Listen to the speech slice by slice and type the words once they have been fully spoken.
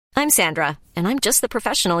I'm Sandra, and I'm just the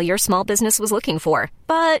professional your small business was looking for.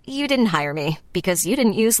 But you didn't hire me because you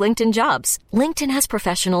didn't use LinkedIn Jobs. LinkedIn has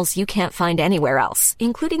professionals you can't find anywhere else,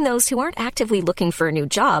 including those who aren't actively looking for a new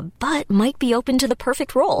job, but might be open to the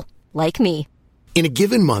perfect role, like me. In a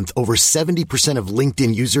given month, over 70% of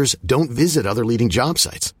LinkedIn users don't visit other leading job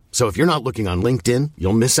sites. So if you're not looking on LinkedIn,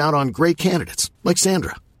 you'll miss out on great candidates like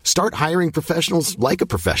Sandra. Start hiring professionals like a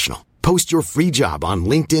professional. Post your free job on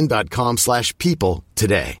linkedin.com/people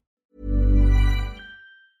today.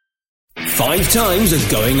 5 Times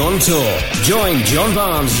are going on tour. Join John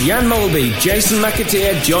Barnes, Jan Molby, Jason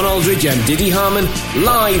McAteer, John Aldridge and Diddy Harmon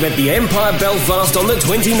live at the Empire Belfast on the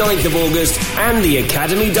 29th of August and the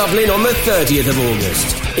Academy Dublin on the 30th of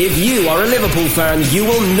August. If you are a Liverpool fan, you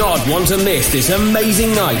will not want to miss this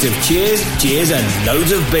amazing night of cheers, cheers and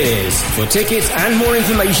loads of beers. For tickets and more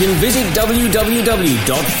information, visit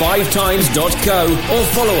www.5times.co or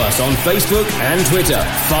follow us on Facebook and Twitter.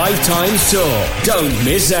 5 Times Tour. Don't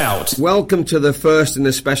miss out. Welcome to the first in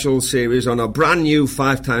a special series on our brand new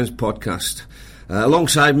 5 Times podcast.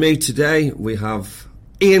 Alongside me today we have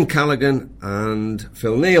Ian Callaghan and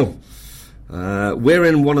Phil Neal. We're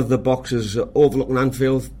in one of the boxes overlooking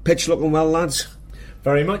Anfield. Pitch looking well, lads?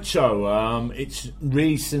 Very much so. It's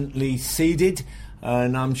recently seeded,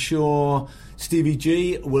 and I'm sure Stevie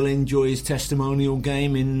G will enjoy his testimonial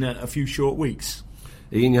game in a few short weeks.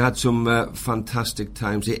 Ian, you had some fantastic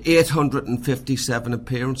times here. 857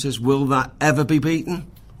 appearances. Will that ever be beaten?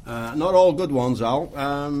 Not all good ones, Al.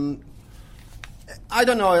 I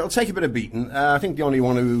don't know. It'll take a bit of beating. I think the only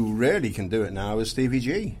one who really can do it now is Stevie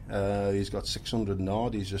G. He's got 600 and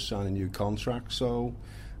odd. He's just signed a new contract. So,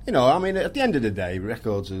 you know, I mean, at the end of the day,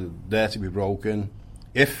 records are there to be broken.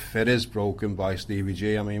 If it is broken by Stevie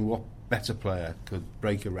G, I mean, what better player could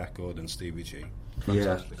break a record than Stevie G?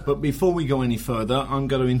 Fantastic. Yeah. But before we go any further, I'm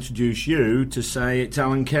going to introduce you to say it's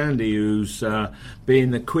Alan Candy who's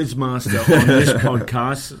being the quizmaster on this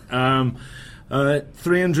podcast.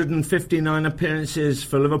 359 appearances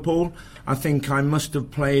for Liverpool. I think I must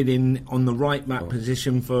have played on the right back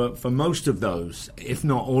position for most of those, if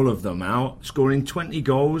not all of them out, scoring 20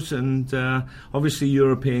 goals and obviously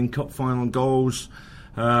European Cup final goals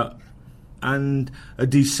and a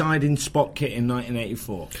deciding spot kit in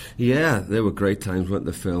 1984. Yeah, they were great times, weren't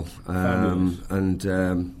they, Phil?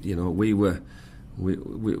 You know, we were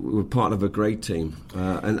part of a great team,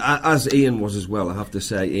 and as Ian was as well. I have to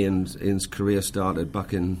say, Ian's career started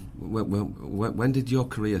back in when did your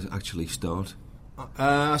career actually start?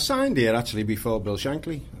 I signed here actually before Bill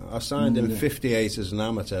Shankly. I signed in '58 as an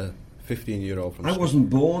amateur. €15 from I wasn't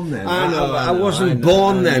born then. I wasn't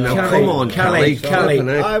born then. Now, come on, Kelly.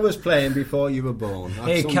 I was playing before you were born.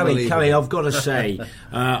 Hey, Kelly, I've got to say,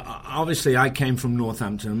 obviously I came from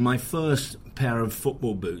Northampton. My first pair of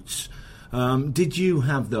football boots, did you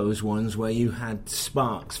have those ones where you had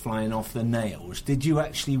sparks flying off the nails? Did you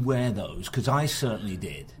actually wear those? Because I certainly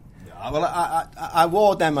did. Well, I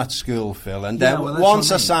wore them at school, Phil, and then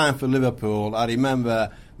once I signed for Liverpool, I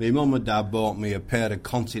remember my mum and dad bought me a pair of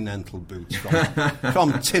Continental boots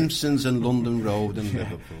from Timpson's and London Road in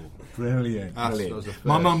Liverpool. Brilliant.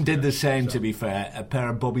 My mum did the same, to be fair, a pair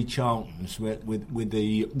of Bobby Charltons with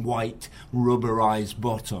the white rubberised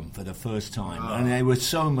bottom for the first time, and they were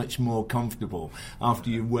so much more comfortable after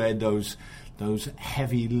you wear those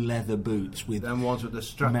heavy leather boots with them ones with the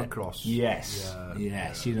strap across. Yes,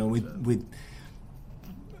 you know, with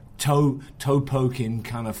toe poking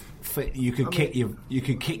kind of fit. You could kick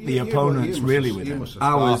the opponents really with them.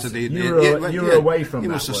 You were away from that.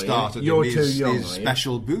 You must have started. You're too young. These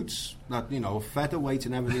special boots, that, you know, featherweight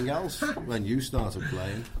and everything else when you started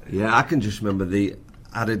playing. Yeah, I can just remember the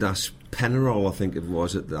Adidas Penarol, I think it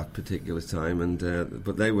was at that particular time, and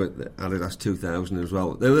but they were the Adidas 2000 as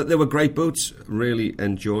well. They were great boots. Really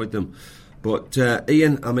enjoyed them. But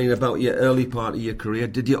Ian, I mean, about your early part of your career,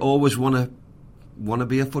 did you always want to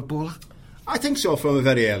be a footballer? I think so. From a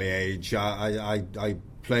very early age, I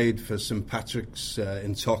played for St Patrick's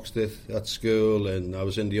in Toxteth at school, and I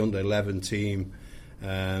was in the under-11 team.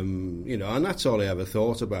 You know, and that's all I ever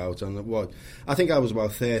thought about. And I think I was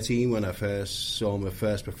about 13 when I first saw my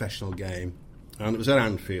first professional game, and it was at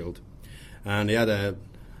Anfield, and he had a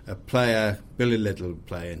player, Billy Little,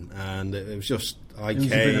 playing, and it was just He was a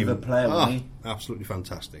bit of a player, wasn't he? Absolutely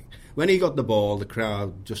fantastic. When he got the ball, the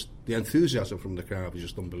crowd, just the enthusiasm from the crowd was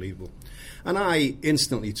just unbelievable, and I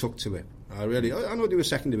instantly took to it. I know they were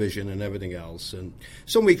second division and everything else, and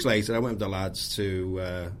some weeks later I went with the lads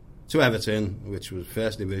to Everton, which was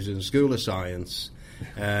first division, School of Science,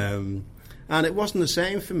 and it wasn't the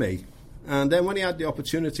same for me. And then when he had the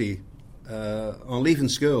opportunity on leaving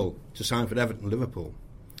school to sign for Everton and Liverpool,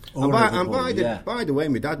 And by the way,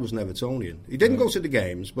 my dad was an Evertonian. He didn't go to the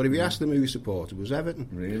games, but if you asked him who he supported, it was Everton.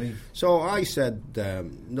 Really? So I said,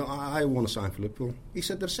 no, I want to sign for Liverpool. He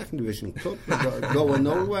said, they're a second division club, they're going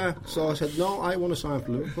nowhere. So I said, no, I want to sign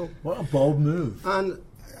for Liverpool. What a bold move. And,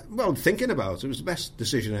 well, thinking about it, it was the best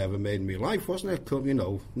decision I ever made in my life, wasn't it? You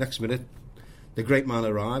know, next minute, the great man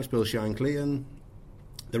arrives, Bill Shankly, and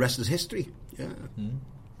the rest is history. Yeah. Mm.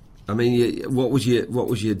 I mean, what was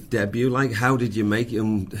your debut like? How did you make it,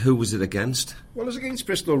 and who was it against? Well, it was against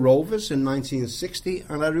Bristol Rovers in 1960,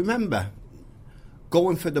 and I remember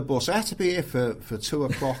going for the bus. I had to be here for 2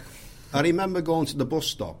 o'clock. I remember going to the bus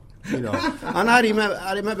stop, you know, and I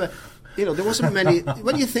remember, you know, there wasn't many.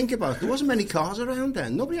 When you think about it, there wasn't many cars around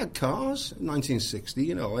then. Nobody had cars in 1960,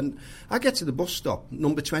 you know. And I get to the bus stop,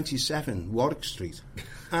 number 27, Warwick Street,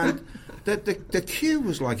 and the queue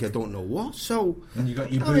was like I don't know what. So and you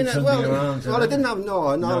got your boots under your arms. Well, I didn't have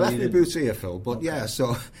I left my boots here, Phil. But okay. Yeah,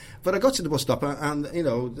 so but I got to the bus stop and you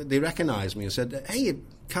know they recognised me and said, "Hey,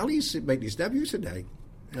 Callie's making his debut today.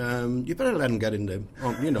 You better let him get in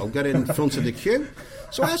get in front of the queue."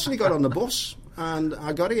 So I actually got on the bus and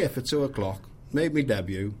I got here for 2 o'clock, made my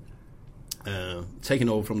debut. Taken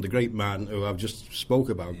over from the great man who I've just spoke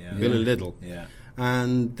about, Billy Liddell. Yeah.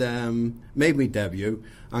 And made me debut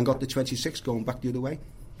and got the 26 going back the other way.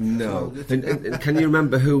 No. And can you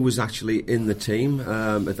remember who was actually in the team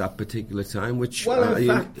at that particular time? Well, in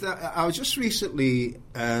fact, I was just recently,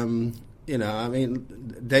 Dave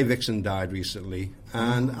Vixen died recently,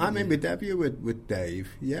 and I made my debut with Dave.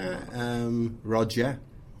 Yeah, Roger,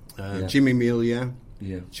 Jimmy Melia,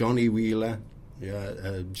 Johnny Wheeler,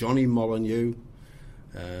 Johnny Molyneux.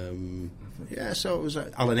 So it was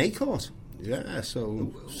Alan Acorn. Yeah,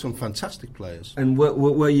 so some fantastic players. And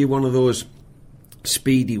were you one of those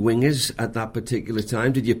speedy wingers at that particular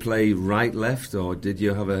time? Did you play right, left, or did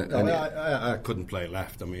you have I couldn't play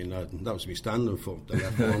left. I mean, that was my standing foot, the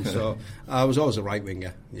left one. So I was always a right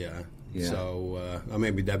winger. Yeah. So I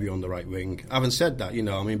made my debut on the right wing. Having said that, you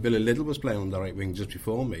know, I mean, Billy Liddell was playing on the right wing just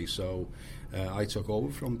before me, so I took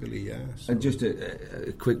over from Billy. Yeah. So. And just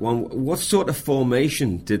a quick one: what sort of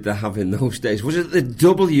formation did they have in those days? Was it the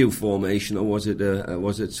W formation, or was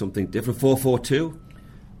it something different? 4-4-2.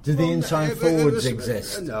 Did the inside forwards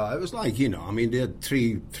exist? No, it was like, you know, I mean, they had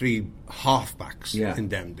three halfbacks in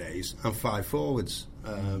them days and 5 forwards.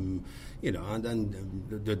 You know, and then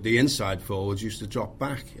the inside forwards used to drop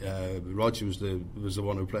back. Roger was the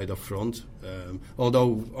one who played up front.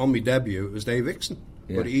 Although on my debut it was Dave Vixen,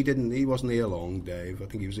 but he wasn't here long. Dave, I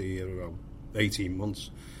think he was here around 18 months.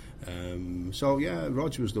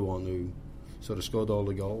 Roger was the one who sort of scored all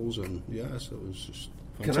the goals, and so it was just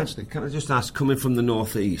fantastic. Can I just ask, coming from the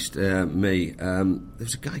northeast, there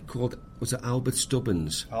was a guy called, was it Albert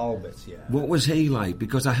Stubbins? Albert, yeah. What was he like?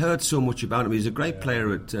 Because I heard so much about him. He was a great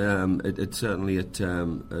player at certainly at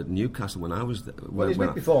Newcastle when I was there. Well, he's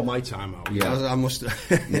before my time, Albert. Yeah. I must.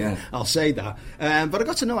 I'll say that. But I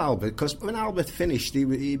got to know Albert because when Albert finished,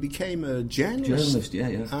 he became a journalist.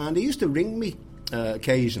 And he used to ring me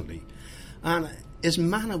occasionally, and his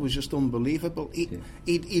manner was just unbelievable.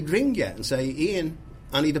 He'd ring you and say, "Ian,"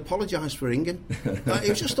 and he'd apologise for ringing. It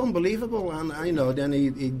was just unbelievable. And then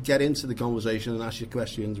he'd get into the conversation and ask you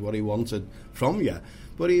questions, what he wanted from you.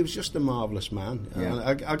 But he was just a marvellous man.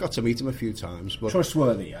 Yeah. I got to meet him a few times. But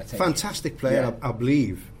trustworthy, I think. Fantastic player, I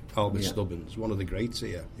believe. Albert Stubbins, one of the greats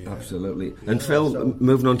here. Yeah. Absolutely. And Phil,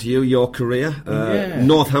 moving on to you, your career,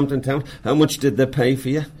 Northampton Town. How much did they pay for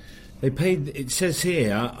you? They paid, it says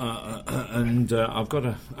here, and I've got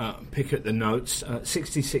to pick at the notes,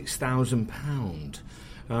 £66,000.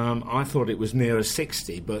 I thought it was nearer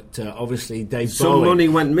 60, but obviously Dave Bowen. Money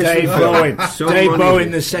went missing. Dave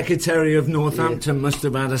Bowen, the Secretary of Northampton, must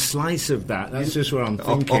have had a slice of that. That's just what I'm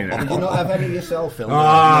thinking. Did you not have any yourself, Phil?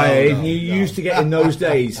 You used to get in those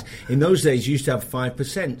days. In those days, you used to have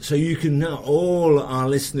 5%. So you can know, all our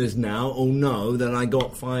listeners now all know that I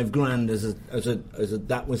got $5,000 as a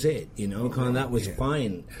that was it. You know, that was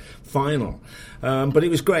final. But it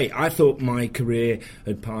was great. I thought my career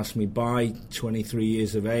had passed me by, 23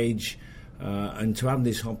 years of age, and to have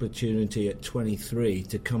this opportunity at 23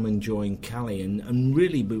 to come and join Callie and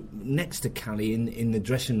really be next to Callie in the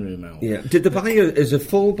dressing room. Yeah. Did they buy you as a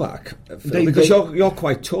fullback? Because you're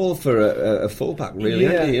quite tall for a fullback, really.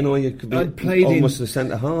 Yeah. You know, you could be almost a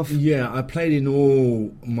centre half. Yeah, I played in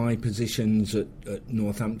all my positions at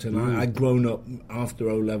Northampton. I'd grown up after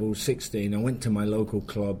O-level 16. I went to my local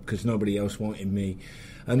club because nobody else wanted me.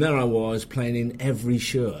 And there I was playing in every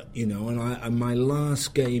shirt, you know, and my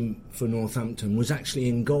last game for Northampton was actually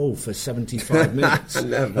in goal for 75 minutes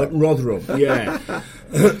at Rotherham,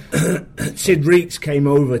 Sid Reeks came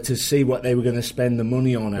over to see what they were going to spend the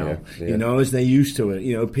money on, Al, you know, as they used to it.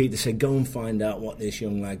 You know, Peter said, go and find out what this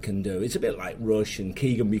young lad can do. It's a bit like Rush and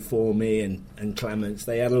Keegan before me and Clements.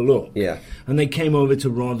 They had a look. Yeah. And they came over to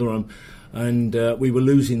Rotherham, and we were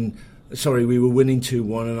winning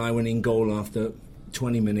 2-1, and I went in goal after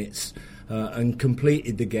 20 minutes. And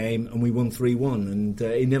completed the game, and we won 3-1. And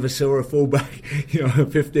he never saw a fullback.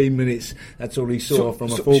 15 minutes. That's all he saw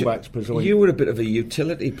from a fullback's position. You were a bit of a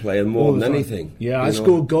utility player more than anything. Yeah, I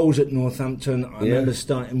scored goals at Northampton. I remember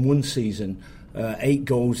starting one season, 8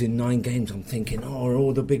 goals in 9 games. I'm thinking,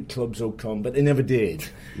 all the big clubs will come, but they never did.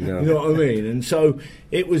 No. You know what I mean? And so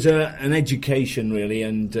it was an education, really.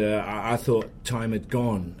 And I thought time had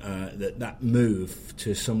gone. That move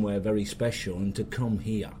to somewhere very special and to come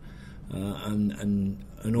here.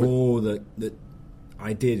 And all that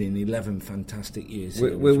I did in 11 fantastic years.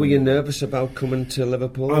 Were you nervous about coming to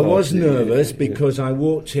Liverpool? I was nervous because I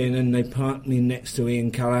walked in and they parked me next to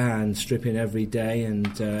Ian Callaghan, stripping every day,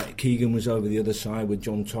 and Keegan was over the other side with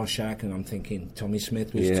John Toshak, and I'm thinking Tommy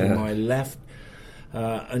Smith was to my left.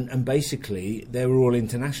 And basically they were all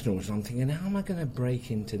internationals. I'm thinking, how am I going to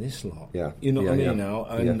break into this lot? You know what I mean now?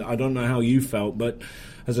 And I don't know how you felt, but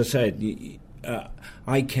as I said,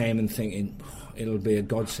 I came and thinking, it'll be a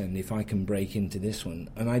godsend if I can break into this one.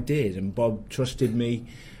 And I did, and Bob trusted me,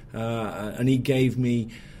 and he gave me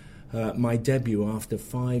my debut after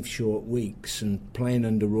 5 short weeks, and playing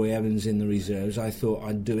under Roy Evans in the reserves. I thought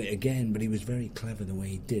I'd do it again, but he was very clever the way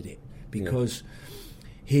he did it, because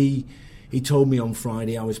he told me on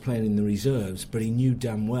Friday I was playing in the reserves, but he knew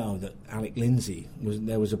damn well that Alec Lindsay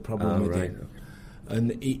there was a problem with him.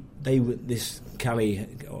 And this Callie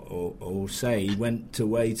or Say went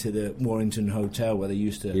away to the Warrington Hotel where they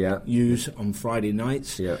used to use on Friday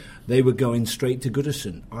nights. They were going straight to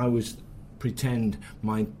Goodison. I was pretend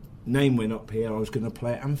my name went up here. I was going to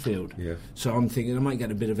play at Anfield. So I'm thinking I might get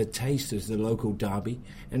a bit of a taste as the local derby.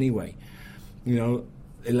 Anyway,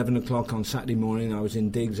 11 o'clock on Saturday morning, I was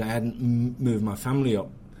in digs. I hadn't moved my family up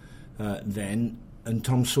then. And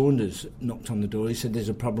Tom Saunders knocked on the door. He said, there's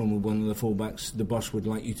a problem with one of the fullbacks. The boss would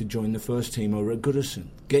like you to join the first team over at Goodison.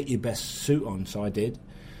 Get your best suit on. So I did.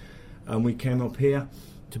 And we came up here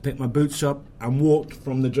to pick my boots up and walked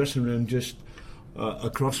from the dressing room just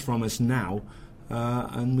across from us now.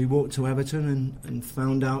 And we walked to Everton and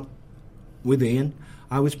found out with Ian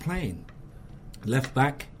I was playing. Left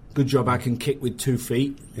back. Good job I can kick with 2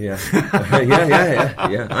 feet. Yeah.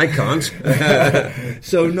 I can't.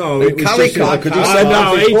 So no, it was just... Could you say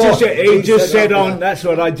no, he just said on... That's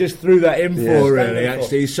what I just threw that in for, really,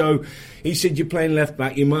 actually. So he said, you're playing left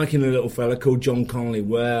back, you're marking a little fella called John Connolly.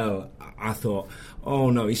 Well, I thought, oh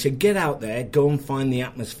no. He said, get out there, go and find the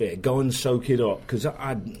atmosphere, go and soak it up. Because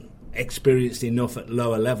I'd experienced enough at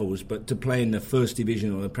lower levels, but to play in the First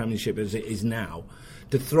Division or the Premiership as it is now,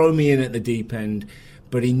 to throw me in at the deep end...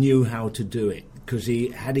 But he knew how to do it, because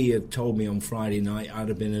had he told me on Friday night, I'd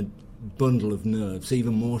have been a bundle of nerves,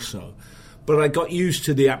 even more so. But I got used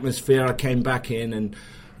to the atmosphere. I came back in,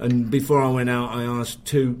 and before I went out, I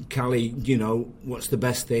asked Callie, what's the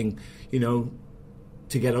best thing, to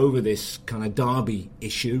get over this kind of derby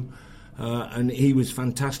issue. And he was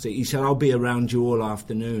fantastic. He said, I'll be around you all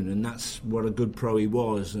afternoon, and that's what a good pro he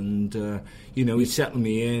was. And, he settled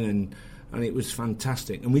me in, and it was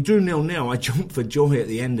fantastic. And we drew 0-0. I jumped for joy at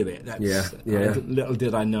the end of it. Little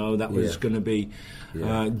did I know that was going to be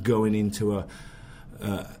going into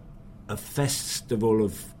a festival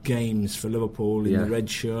of games for Liverpool in the red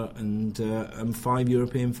shirt and 5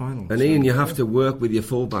 European finals. And Ian, you have to work with your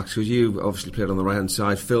fullbacks, because you obviously played on the right hand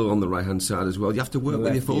side, Phil on the right hand side as well. You have to work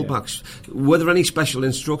with your fullbacks. Were there any special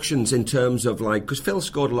instructions in terms of because Phil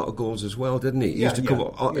scored a lot of goals as well, didn't he? He used to come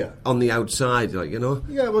on the outside,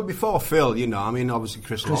 Yeah, well, before Phil, obviously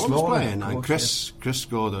Chris Law was playing, and Chris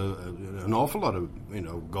scored an awful lot of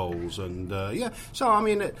goals, and So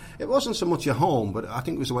it wasn't so much at home, but I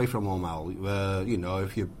think it was away from home, Al.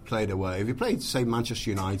 If you played away, if you played, say, Manchester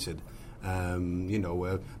United,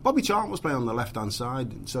 where Bobby Charlton was playing on the left-hand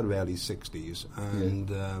side, sort of early 60s,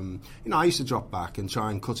 and I used to drop back and try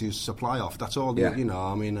and cut his supply off. That's all,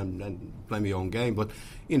 and play my own game. But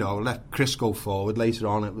let Chris go forward. Later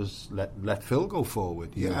on, it was let Phil go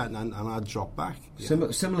forward. And I'd drop back.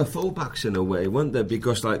 Similar fullbacks in a way, weren't they?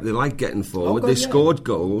 Because they like getting forward. They scored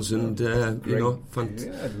goals, and I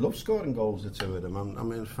love scoring goals. The two of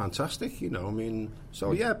them. Fantastic.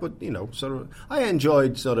 But I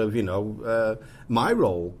enjoyed sort of my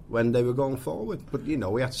role when they were going forward. But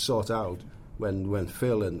we had to sort out when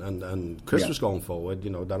Phil and Chris was going forward.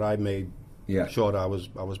 That I made Yeah. I'm sure I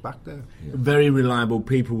was back there. Very reliable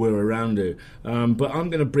people were around you. But I'm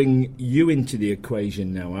going to bring you into the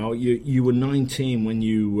equation now, Al. You were 19 when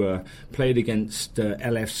you played against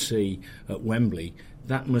LFC at Wembley.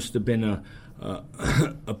 That must have been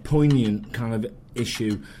a poignant kind of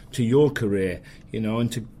issue to your career,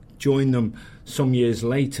 and to join them some years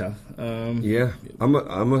later. I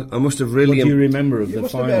must have really. What do you remember of the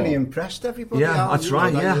must final? have really impressed everybody. Yeah, Al, that's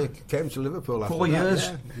right. Yeah, you came to Liverpool after 4 years.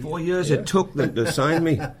 that, yeah. 4 years it took them to sign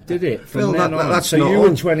me. Did it? From Phil, then on. that's so not you were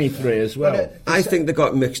on. 23 as well. I think they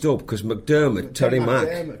got mixed up because Terry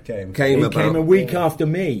Mack He came a week after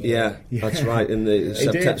me. Yeah, that's right. In the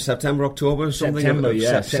September, October, something. September,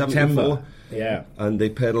 yeah, September. 74. Yeah, and they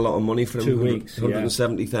paid a lot of money for him. 2 weeks,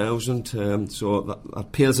 170,000. So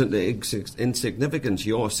that pales into insignificance.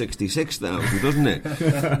 You're 66,000, doesn't it?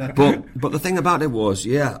 but the thing about it was,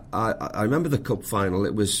 I remember the cup final.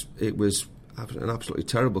 It was an absolutely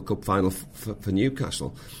terrible cup final for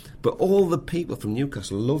Newcastle. But all the people from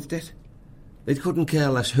Newcastle loved it. They couldn't care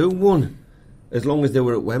less who won. As long as they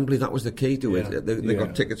were at Wembley, that was the key to it. They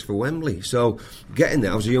got tickets for Wembley. So getting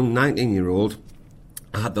there, I was a young 19-year-old.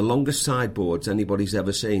 I had the longest sideboards anybody's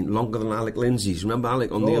ever seen, longer than Alec Lindsay's. Remember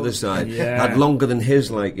Alec on the other side? Yeah. Had longer than his,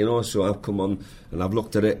 so I've come on and I've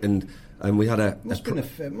looked at it and we had It must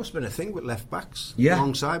have been a thing with left backs, Yeah.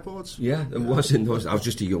 long sideboards. Yeah, it was in those. I was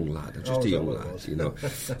just a young lad.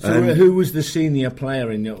 So who was the senior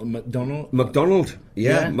player in your McDonald? McDonald,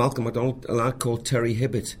 Yeah. Malcolm McDonald, a lad called Terry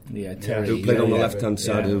Hibbett. Yeah, Terry. Who played on the Yeah. left-hand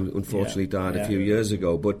side, Yeah. who unfortunately died Yeah. a few years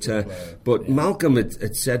ago. But Malcolm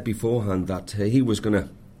had said beforehand that he was going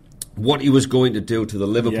to do to the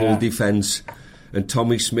Liverpool defence, and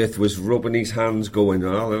Tommy Smith was rubbing his hands, going,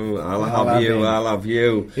 "I'll have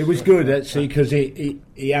you." It was good actually because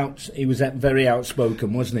he was very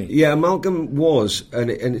outspoken, wasn't he? Yeah, Malcolm was,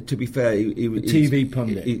 and to be fair, he TV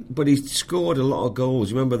pundit. but he scored a lot of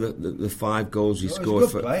goals. You remember the 5 goals he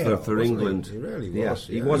scored for England? He really was.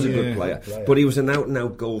 Yeah, he was a good player, but he was an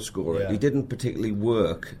out-and-out goal scorer. Yeah. He didn't particularly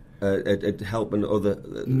work at helping other.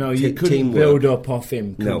 No, you couldn't teamwork. build up off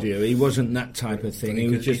him, could No. you? He wasn't that type of thing. He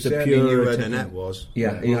was just a certainly knew pure where the attacker. net was.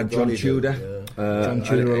 Yeah, he had John Tudor. John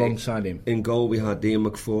Tudor alongside him. In goal, we had Ian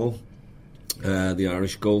McFall, the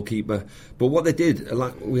Irish goalkeeper. But what they did,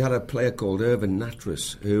 we had a player called Irvin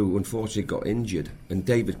Natras, who unfortunately got injured, and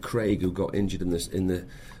David Craig, who got injured in the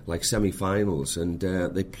semi-finals, and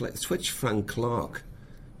they switched Frank Clark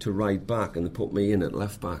to right back, and they put me in at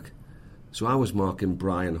left back. So I was marking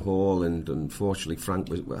Brian Hall, and unfortunately Frank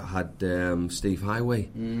had Steve Highway,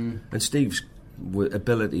 and Steve's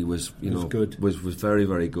ability was good. was very,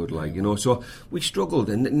 very good. So we struggled,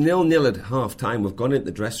 and 0-0 at half time. We've gone into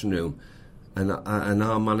the dressing room, and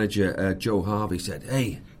our manager Joe Harvey said,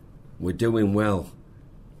 "Hey, we're doing well."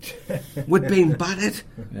 We'd been battered.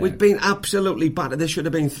 We'd been absolutely battered. There should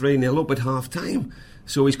have been 3-0 up at half time.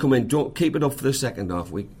 So he's come in, don't keep it up for the second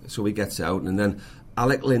half. So he gets out, and then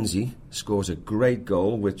Alec Lindsay scores a great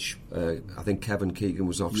goal, which I think Kevin Keegan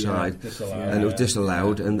was offside, and it was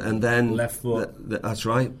disallowed. And then left foot. That's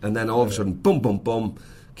right. And then all of a sudden, boom,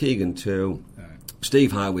 Keegan 2,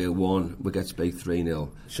 Steve Highway 1. We get to beat 3-0.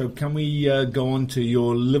 So can we go on to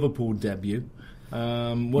your Liverpool debut?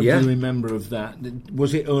 What do you remember of that?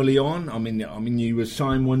 Was it early on? I mean, you were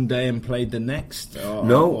signed one day and played the next.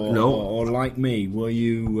 No. Or like me, were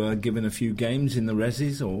you given a few games in the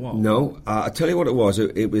resis or what? No, I'll tell you what it was.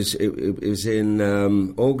 It was in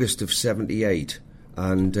August of '78,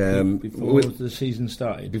 and before the season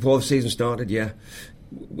started. Before the season started, yeah.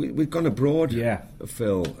 We'd gone abroad,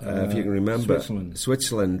 Phil, if you can remember,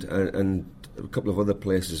 Switzerland, and a couple of other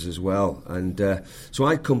places as well. And so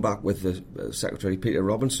I'd come back with the Secretary Peter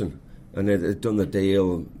Robinson, and they'd done the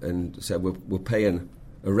deal and said we're paying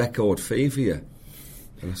a record fee for you.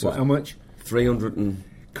 And I said, how much? 300 and.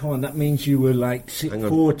 Come on, that means you were like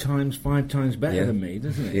 4 times, 5 times better than me,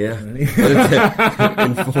 doesn't it? Yeah,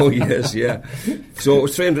 in 4 years, yeah. So it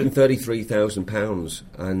was £333,000,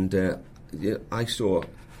 and I saw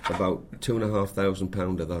about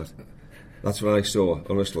 £2,500 of that. That's what I saw,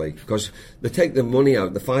 honestly, because they take the money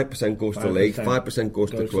out. The 5% goes to the league, 5% goes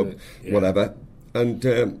to the club, whatever. And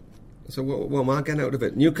so what am I getting out of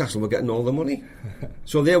it? Newcastle were getting all the money,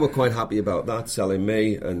 so they were quite happy about that, selling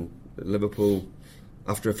me. And Liverpool,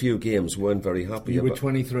 after a few games, weren't very happy. You were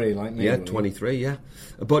 23, like me. Yeah, 23. Yeah,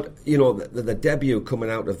 but the debut coming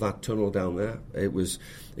out of that tunnel down there, it was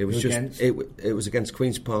against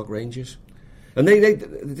Queen's Park Rangers. And they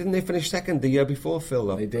didn't they finish second the year before,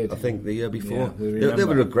 Phil? They did. I think the year before. Yeah, they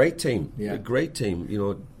were a great team. Yeah. A great team.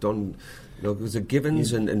 Don There was a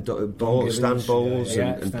Givens and Givens, Stan Bowles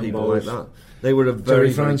and Stan people Bowles. like that. They were a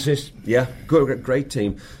very Francis. great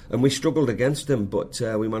team, and we struggled against them, but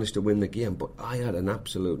we managed to win the game. But I had an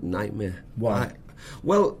absolute nightmare. Why?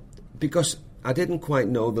 Well, because I didn't quite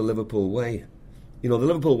know the Liverpool way. You know, the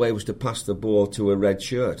Liverpool way was to pass the ball to a red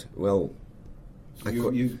shirt. Well, I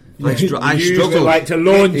struggled. Like to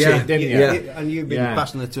launch it, didn't you? Yeah. And you've been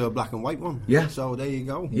passing it to a black and white one. Yeah. So there you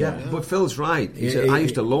go. Yeah. But Phil's right. He said I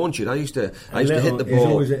used to launch it. I used to hit the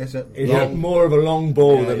ball. It's more of a long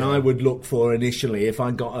ball than I would look for initially if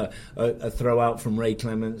I got a throw out from Ray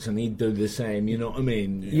Clements and he'd do the same. You know what I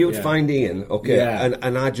mean? You'd find Ian,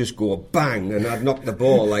 and I'd just go bang, and I'd knock the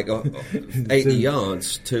ball like 80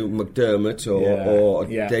 yards to McDermott or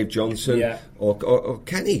Dave Johnson or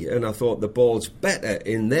Kenny, and I thought the ball's better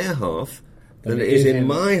in their half than it is in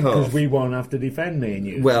my half. Because we won't have to defend, me and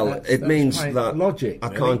you. Well, it means that logic, I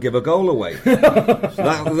can't give a goal away.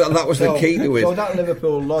 that was the key to it. So that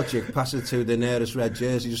Liverpool logic, pass it to the nearest red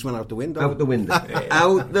jersey, just went out the window. Out the window.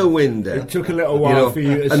 Out the window. It took a little while for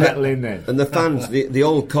you to settle in then. And the fans, the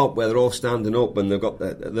old cop where they're all standing up and they've got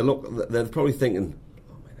they're probably thinking,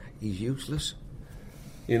 oh man, he's useless.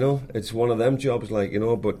 You know, it's one of them jobs, like, you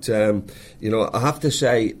know. But you know, I have to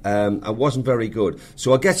say, I wasn't very good.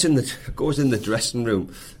 So I goes in the dressing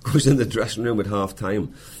room at half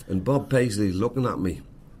time, and Bob Paisley's looking at me,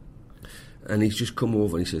 and he's just come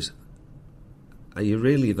over and he says, "Are you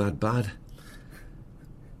really that bad?"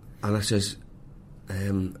 And I says,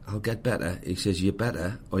 "I'll get better." He says, "You're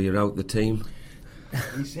better, or you're out the team."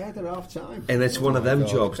 He said at half time. And it's one of them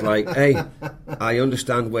jobs, like, hey, I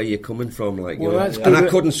understand where you're coming from, like, you know. And I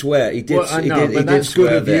couldn't swear. He did. Well, I know, but that's swear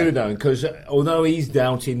good of there. you, though, because although he's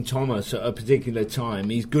doubting Thomas at a particular time,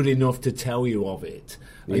 he's good enough to tell you of it.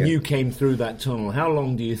 And you came through that tunnel. How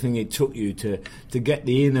long do you think it took you to get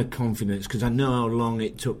the inner confidence? Because I know how long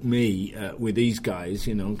it took me with these guys,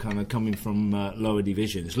 you know, kind of coming from lower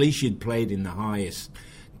divisions. At least you'd played in the highest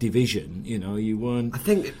division, you know, you weren't. I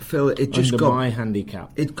think, Phil, it just under got my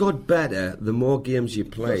handicap. It got better the more games you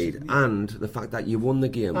played, and the fact that you won the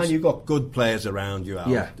games. And you've got good players around you,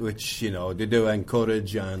 Al, which, you know, they do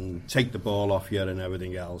encourage and take the ball off you and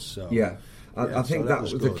everything else. So. Yeah. I think that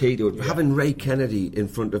was the key to it. Yeah. Having Ray Kennedy in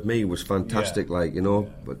front of me was fantastic, like, you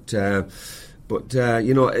know. Yeah. But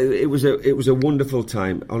you know, it was a wonderful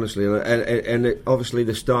time, honestly, and it, obviously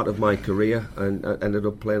the start of my career, and I ended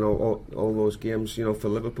up playing all those games, you know, for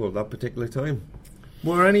Liverpool at that particular time.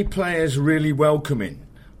 Were any players really welcoming,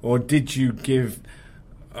 or did you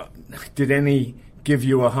did any give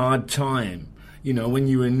you a hard time? You know, when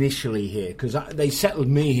you were initially here, because they settled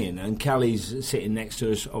me in, and Callie's sitting next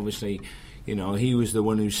to us, obviously. You know, he was the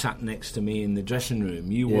one who sat next to me in the dressing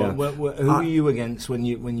room. You who were you against when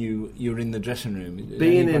you were in the dressing room?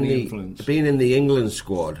 Being in the England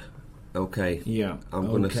squad. Okay. Yeah. I'm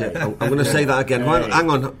going to say that again. Hey. Hang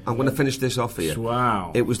on. I'm going to finish this off here.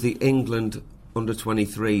 Wow. It was the England under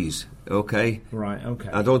 23s. Okay. Right. Okay.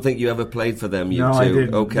 I don't think you ever played for them. You no, two. I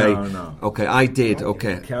didn't. Okay. No. Okay. I did.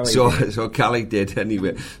 Okay. So Callie did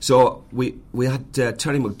anyway. So we had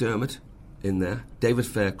Terry McDermott in there, David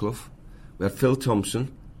Fairclough. We had Phil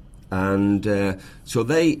Thompson, and so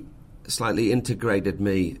they slightly integrated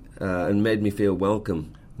me and made me feel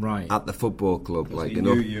welcome at the football club. Like, you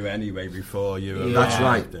know, knew you anyway before you. That's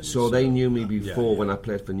right. So they knew me before when I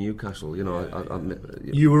played for Newcastle. You know,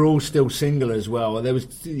 you were all still single as well. There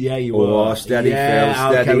was, you were. Oh, steady, Phil,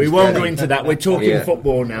 steady. Okay, we won't go into that. We're talking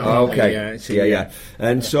football now. Okay. Yeah.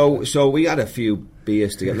 And so we had a few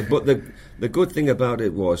beers together, but the good thing about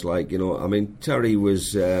it was, like, you know, I mean, Terry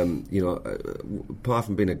was, you know, apart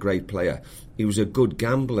from being a great player, he was a good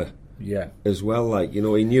gambler. Yeah. As well, like, you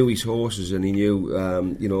know, he knew his horses, and he knew,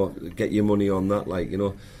 you know, get your money on that, like, you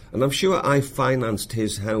know. And I'm sure I financed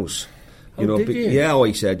his house. You know, did you? Yeah,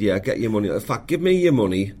 he said, get your money. In fact, give me your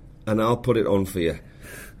money and I'll put it on for you.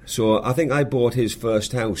 So I think I bought his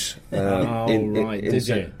first house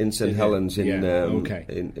in St Helens on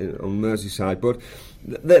Merseyside. But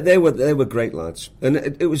they were great lads, and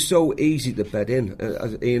it was so easy to bed in.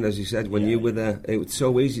 Ian, as he said, when you were there, it was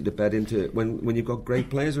so easy to bed into when you've got great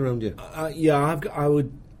players around you. I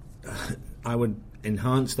would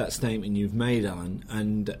enhance that statement you've made, Alan.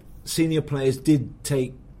 And senior players did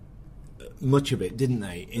take much of it, didn't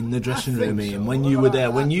they, in the dressing room, Ian, when you were there,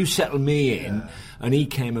 when you settled me in, and he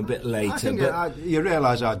came a bit later. I think you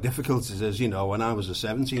realise how difficult it is, you know, when I was a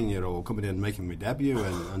 17-year-old coming in and making my debut,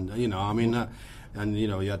 and you know, I mean, and you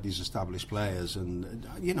know, you had these established players, and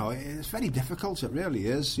you know, it's very difficult, it really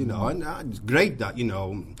is, you know, and it's great that, you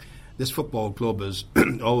know, this football club has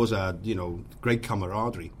always had, you know, great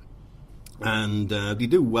camaraderie. And they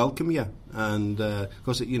do welcome you, and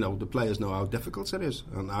because the players know how difficult it is,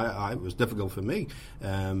 and it was difficult for me.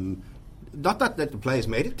 Not that the players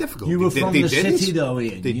made it difficult. You were from the city, though,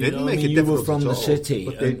 Ian. They didn't make it difficult. You were from the city.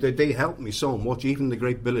 But they helped me so much, even the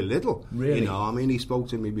great Billy Little. Really? He spoke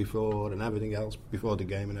to me before and everything else, before the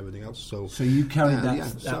game and everything else. So you carried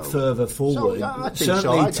that further forward. So, I think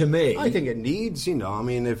certainly to me. I think it needs,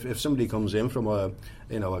 if somebody comes in from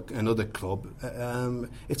another club,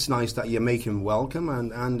 it's nice that you make him welcome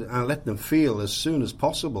and let them feel as soon as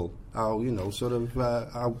possible how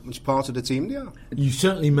how much part of the team they are. You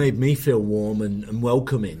certainly made me feel warm and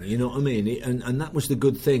welcoming, you know what I mean? And that was the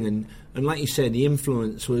good thing. And like you said, the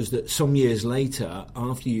influence was that some years later,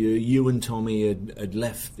 after you and Tommy had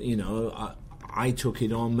left, I took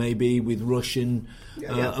it on maybe with Russian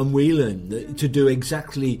and Whelan to do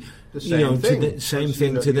exactly the same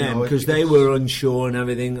thing to them, because they were unsure and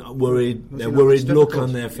everything, worried look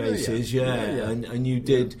on their faces, and you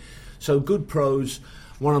did. So good pros.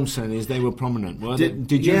 What I'm saying is they were prominent.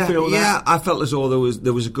 Did you feel that? Yeah, I felt as though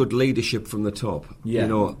there was a good leadership from the top. Yeah.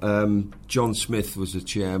 John Smith was the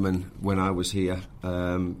chairman when I was here.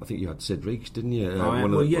 I think you had Sid Reeks, didn't you?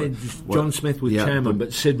 John Smith was chairman,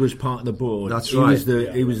 but Sid was part of the board. That's right.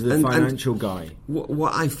 He was the financial guy.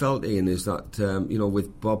 What I felt, Ian, is that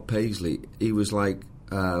with Bob Paisley, he was like,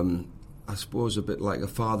 I suppose, a bit like a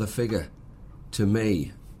father figure to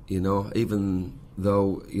me. Even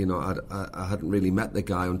though I hadn't really met the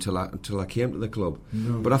guy until I came to the club.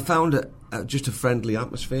 No. But I found it just a friendly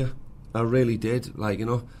atmosphere. I really did,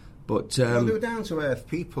 But they were down to earth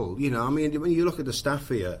people. When you look at the staff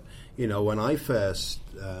here, when I first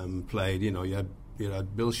played, you had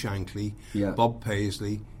Bill Shankly, Bob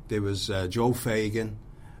Paisley, there was Joe Fagan,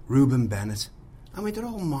 Reuben Bennett. They're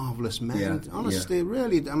all marvellous men. Yeah, honestly,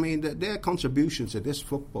 really. Their contribution to this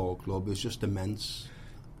football club is just immense.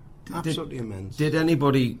 Absolutely immense. Did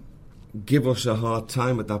anybody give us a hard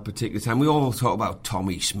time at that particular time? We all talk about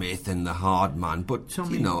Tommy Smith and the hard man, but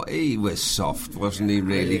he was soft, wasn't he?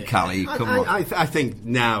 Really, Cally? Come on. I think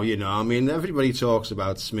now, everybody talks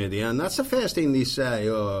about Smithy, and that's the first thing they say.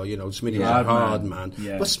 Oh, Smithy was a hard man.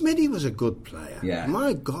 Yeah. But Smithy was a good player. Yeah.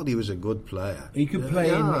 My God, he was a good player. He could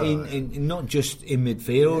play in not just in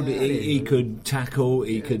midfield. Yeah, he could tackle.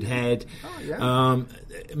 He could head.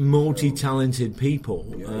 Multi-talented people,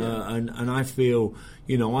 and I feel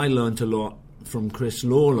I learnt a lot from Chris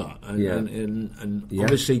Lawler and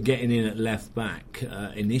obviously getting in at left back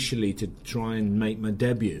initially to try and make my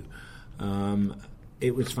debut.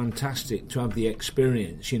 It was fantastic to have the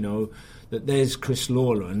experience, that there's Chris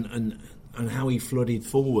Lawler and how he flooded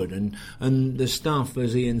forward and the staff,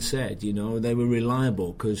 as Ian said, they were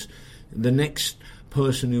reliable, because the next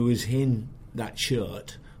person who was in that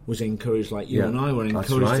shirt was encouraged, like you and I were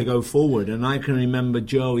encouraged to go forward. And I can remember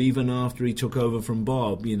Joe, even after he took over from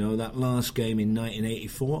Bob, that last game in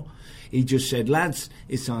 1984, he just said, lads,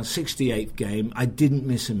 it's our 68th game, I didn't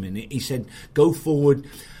miss a minute. He said, go forward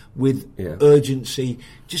with urgency,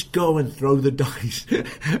 just go and throw the dice.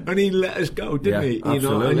 And he let us go, didn't he?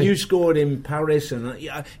 Absolutely. And you scored in Paris, and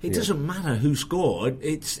it doesn't matter who scored,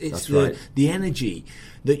 it's the energy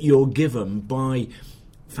that you're given by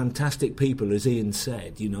fantastic people, as Ian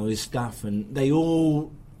said, his staff, and they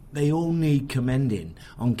all need commending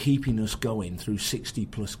on keeping us going through 60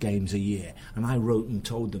 plus games a year. And I wrote and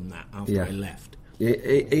told them that after I left.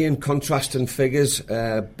 Ian, contrasting figures,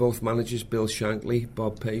 both managers, Bill Shankly,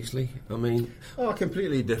 Bob Paisley.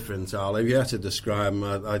 Completely different, Al. If you had to describe him,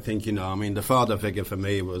 I think the father figure for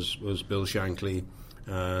me was Bill Shankly,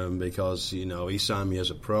 because he signed me as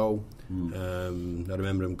a pro. I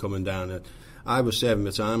remember him coming down. I was serving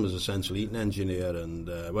my time as a central heating engineer, and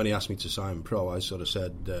when he asked me to sign pro, I sort of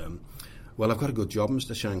said, well, I've got a good job,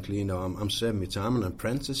 Mr. Shankly, I'm serving my time, I'm an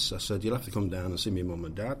apprentice. I said, you'll have to come down and see me mum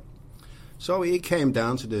and dad. So he came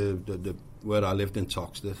down to the where I lived in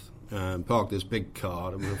Toxteth, parked this big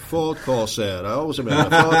car. It was a Ford Corsair. I always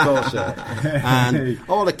remember a Ford Corsair. And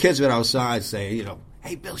all the kids were outside saying,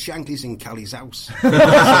 hey, Bill Shankly's in Callie's house.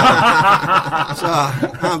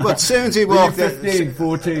 But soon as he walked in... 15,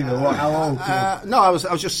 14, or what? How old? No, I was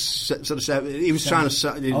just sort of... He was trying to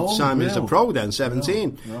sign me as a pro then,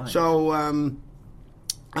 17. Oh, right. So,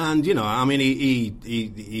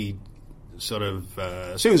 he sort of...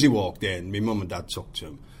 as soon as he walked in, my mum and dad took to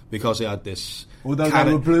him, because he had this... Although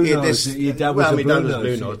they were blue nose. Your dad was my dad was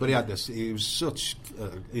blue nose, but he had this... He was such...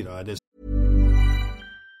 had this...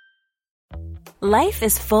 Life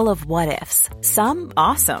is full of what-ifs. Some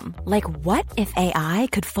awesome, like what if AI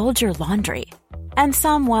could fold your laundry? And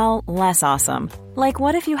some, well, less awesome. Like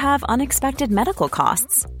what if you have unexpected medical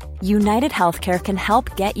costs? United Healthcare can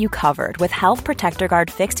help get you covered with Health Protector Guard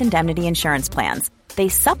fixed indemnity insurance plans. They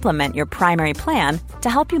supplement your primary plan to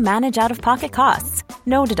help you manage out-of-pocket costs.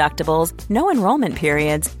 No deductibles, no enrollment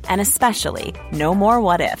periods, and especially no more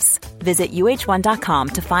what-ifs. Visit uh1.com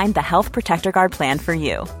to find the Health Protector Guard plan for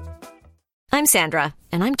you. I'm Sandra,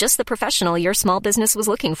 and I'm just the professional your small business was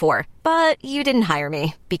looking for. But you didn't hire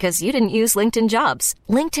me because you didn't use LinkedIn Jobs.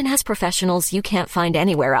 LinkedIn has professionals you can't find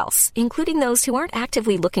anywhere else, including those who aren't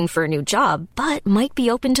actively looking for a new job, but might be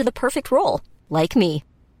open to the perfect role, like me.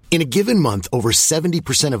 In a given month, over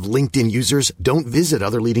 70% of LinkedIn users don't visit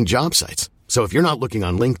other leading job sites. So if you're not looking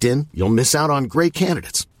on LinkedIn, you'll miss out on great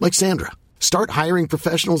candidates like Sandra. Start hiring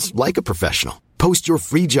professionals like a professional. Post your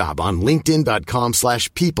free job on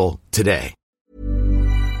linkedin.com/people today.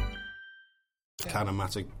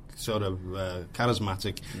 Charismatic, sort of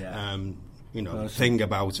charismatic, thing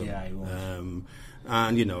about him. Yeah, he was.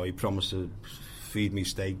 And he promised to feed me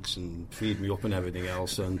steaks and feed me up and everything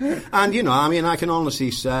else, and I can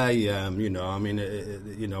honestly say,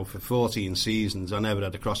 for 14 seasons, I never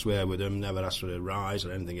had a crossword with him, never asked for a rise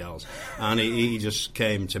or anything else, and he just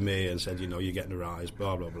came to me and said, you're getting a rise,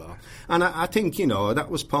 blah blah blah, and I think that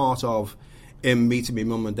was part of him meeting me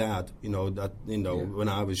mum and dad, when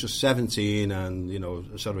I was just 17 and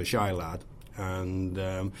sort of a shy lad. And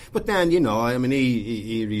but then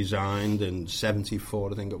he resigned in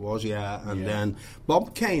 74, I think it was, and then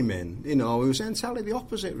Bob came in. He was entirely the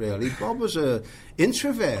opposite, really. Bob was a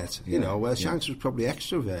introvert, where Shanks was probably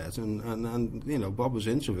extrovert, and Bob was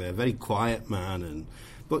introvert, very quiet man,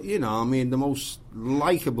 but the most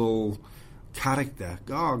likeable character.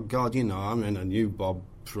 Oh God, I knew Bob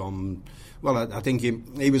from. Well, I think he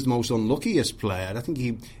was the most unluckiest player. I think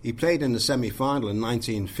he played in the semi-final in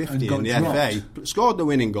 1950 in the FA, scored the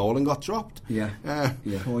winning goal and got dropped. Yeah.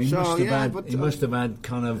 Well, he must have had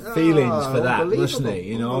kind of feelings for that, mustn't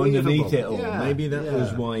he? Underneath it all. Yeah, maybe that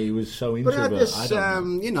was why he was so introverted.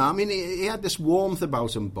 He had this warmth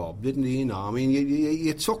about him, Bob, didn't he?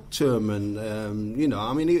 You took to him, and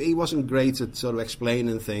he wasn't great at sort of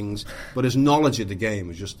explaining things, but his knowledge of the game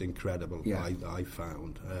was just incredible. Yeah. I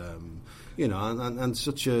found. And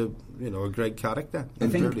such a a great character. I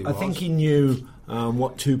think he knew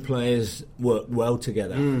what two players worked well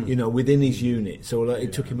together. Within his unit. So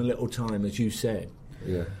it took him a little time, as you said.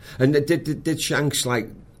 Yeah. And did Shanks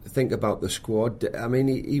think about the squad? I mean,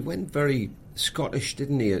 he went very Scottish,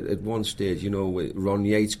 didn't he, at one stage, with Ron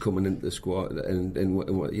Yates coming into the squad and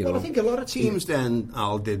Well, I think a lot of teams then,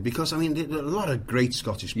 Al, did, because, there are a lot of great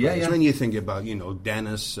Scottish players. Yeah. When you think about,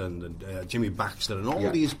 Dennis and Jimmy Baxter and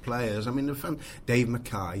all these players, Dave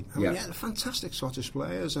Mackay, they're fantastic Scottish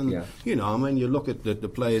players, and, you look at the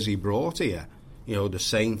players he brought here, the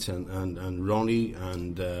Saint and Ronnie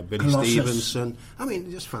and Billy Stevenson.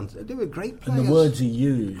 Just fantastic. They were great players. And the words he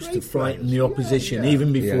used to frighten the opposition,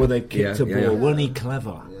 even before they kicked the ball. Wasn't he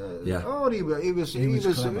clever? Yeah. Oh, he was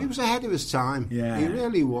ahead of his time. Yeah. He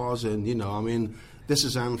really was, and this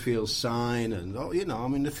is Anfield's sign, and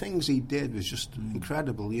the things he did was just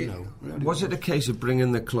incredible. Really was it a case of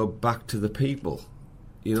bringing the club back to the people?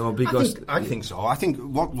 Because I think so. I think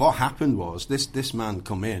what happened was this man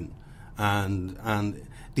come in. And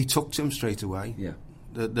they took to him straight away. Yeah.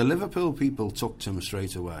 The Liverpool people took to him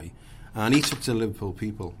straight away, and he took to the Liverpool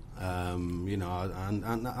people. And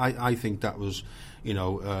I think that was,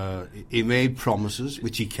 he made promises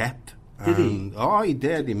which he kept. Did he? Oh, he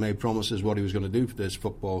did. He made promises what he was going to do for this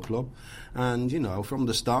football club, and from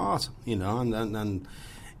the start, and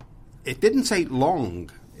it didn't take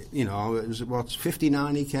long. It was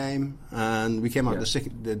 59 he came, and we came out the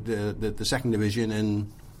second division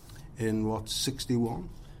in 61?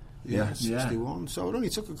 Yeah, 61. So it only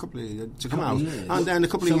took a couple of years to come out, and then a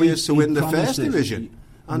couple of years to win the first division,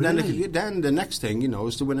 and then the next thing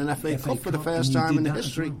is to win an FA Cup for the first time in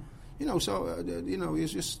history. Well. It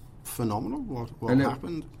was just phenomenal what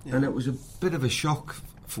happened. And it was a bit of a shock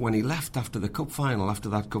for when he left after that cup final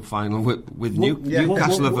with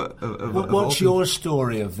Newcastle. What's your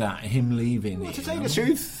story of that, him leaving? Well, to tell you the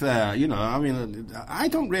truth, I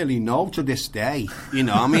don't really know to this day. You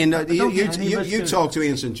talked to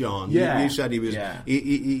Ian St John. You said he was. Yeah.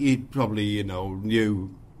 He probably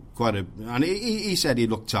knew quite a, and he said he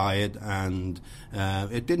looked tired, and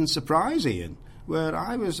it didn't surprise Ian. Where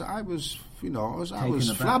I was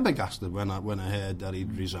flabbergasted when I heard that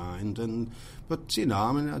he'd resigned,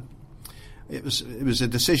 it was a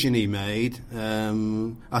decision he made.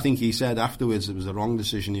 I think he said afterwards it was the wrong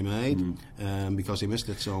decision he made because he missed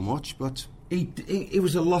it so much. But He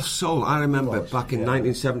was a lost soul. I remember back in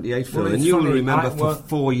 1978, Phil, Well, and you will funny, remember for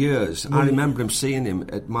 4 years. I remember him seeing him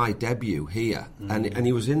at my debut here, and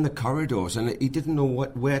he was in the corridors, and he didn't know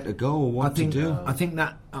where to go or what to do. I think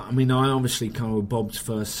that, I mean, I obviously come with Bob's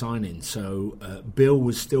first signing, so Bill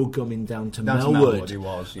was still coming down to Melwood. He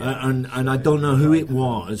was, and I don't know who it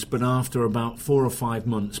was, but after about 4 or 5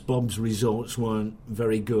 months, Bob's results weren't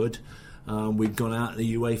very good. We'd gone out of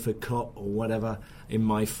the UEFA Cup or whatever. In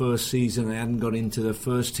my first season, I hadn't got into the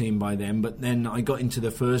first team by then, but then I got into the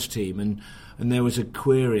first team, and there was a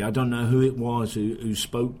query. I don't know who it was who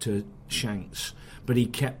spoke to Shanks, but he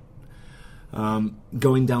kept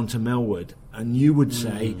going down to Melwood, and you would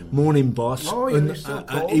say, "Morning, boss." Oh, and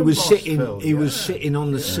he was boss, sitting. Phil, he was sitting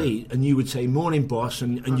on the seat, and you would say, "Morning, boss,"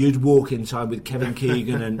 and you'd walk inside with Kevin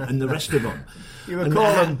Keegan and the rest of them. You were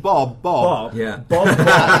calling Bob. Yeah. Bob.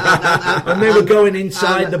 And they were going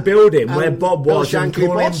inside the building where Bob was Bill and Shankly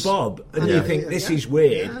calling boss. Bob. And you think, this is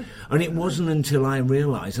weird. And it wasn't until I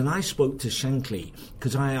realised, and I spoke to Shankly,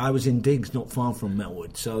 because I was in digs not far from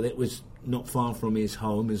Melwood, so it was not far from his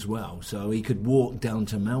home as well, so he could walk down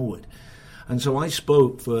to Melwood. And so I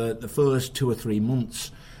spoke for the first 2 or 3 months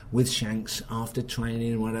with Shanks after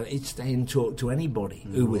training and whatever. He'd stay and talk to anybody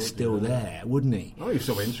who was still there, wouldn't he? Oh, you're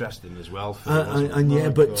so interesting as well.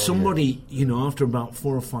 But somebody, after about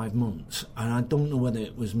 4 or 5 months, and I don't know whether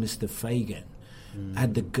it was Mr. Fagan,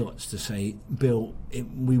 had the guts to say, Bill,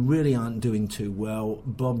 we really aren't doing too well.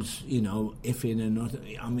 Bob's, iffing and not.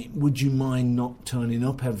 I mean, would you mind not turning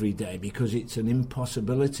up every day, because it's an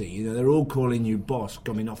impossibility? They're all calling you boss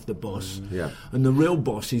coming off the bus, and the real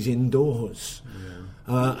boss is indoors.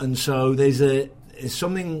 And so there's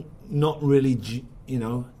something not really,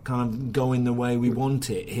 kind of going the way we want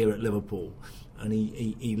it here at Liverpool. And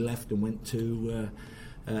he left and went to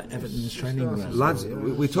Everton's training ground. Lads,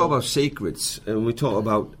 we talk about secrets, and we talk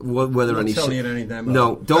about whether any... Don't tell you any of them.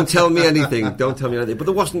 No, don't tell me anything. Don't tell me anything. But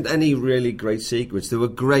there wasn't any really great secrets. There were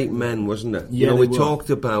great men, wasn't there? Yeah, we were. talked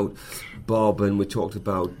about Bob, and we talked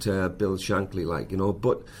about Bill Shankly,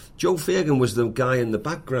 but Joe Fagan was the guy in the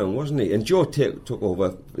background, wasn't he? And Joe took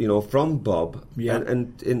over, from Bob. Yeah.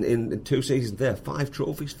 And in 2 seasons there, 5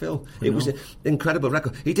 trophies, Phil. It was an incredible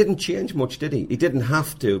record. He didn't change much, did he? He didn't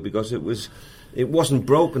have to, because it wasn't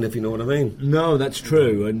broken, if you know what I mean. No, that's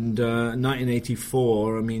true. And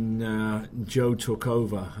 1984, Joe took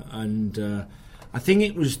over, and I think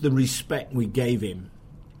it was the respect we gave him,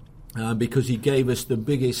 because he gave us the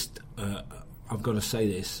biggest, I've got to say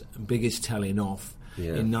this, biggest telling off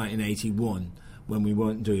in 1981 when we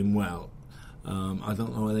weren't doing well. I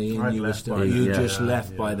don't know whether you were still... You just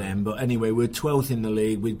left by then. But anyway, we're 12th in the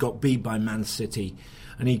league. We got beat by Man City.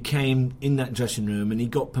 And he came in that dressing room and he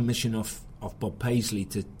got permission off Bob Paisley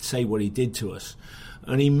to say what he did to us.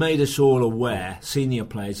 And he made us all aware, senior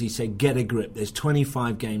players, he said, get a grip. There's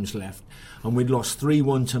 25 games left. And we'd lost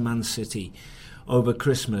 3-1 to Man City over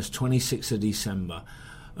Christmas, 26th of December.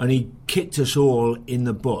 And he kicked us all in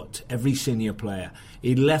the butt, every senior player.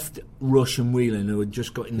 He left Rush and Whelan, who had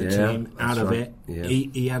just got in the team, out of it. Yeah.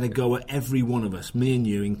 He had a go at every one of us, me and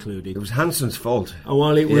you included. It was Hanson's fault. Oh,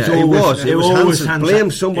 well, it was It was always Hanson. Blame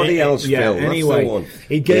somebody else, Phil. Anyway, that's the one.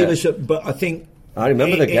 He gave us but I think... I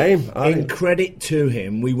remember the game. In credit to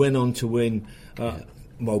him, we went on to win...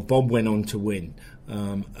 Bob went on to win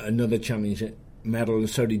another championship medal, and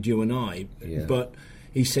so did you and I. Yeah. But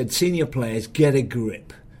he said, senior players, get a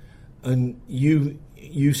grip. And you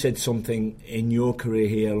said something in your career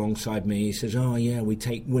here alongside me. He says, we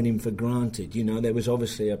take winning for granted. There was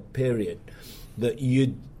obviously a period that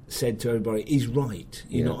you'd said to everybody, he's right,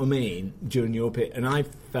 you know what I mean, during your pit. And I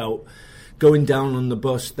felt going down on the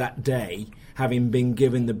bus that day, having been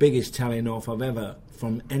given the biggest telling off I've ever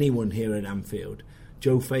from anyone here at Anfield,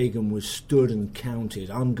 Joe Fagan was stood and counted.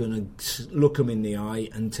 I'm going to look him in the eye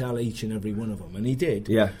and tell each and every one of them. And he did.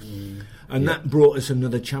 Yeah. And that brought us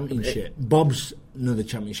another championship. Bob's another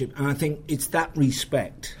championship. And I think it's that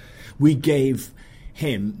respect we gave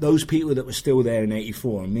him, those people that were still there in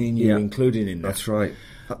 84, and me and you included in that. That's right.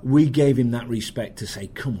 We gave him that respect to say,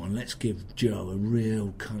 come on, let's give Joe a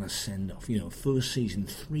real kind of send-off. First season,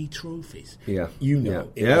 3 trophies. Yeah.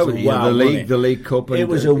 It was a wow, the League Cup. And, it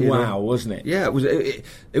was a wow, wasn't it? Yeah,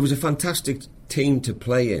 it was a fantastic team to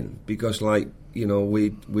play in, because,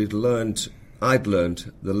 we'd learned... I'd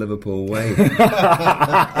learned the Liverpool way.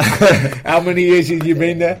 How many years had you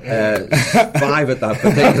been there? 5 at that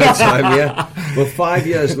particular time, yeah. But 5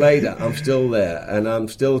 years later, I'm still there, and I'm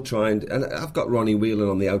still trying. And I've got Ronnie Whelan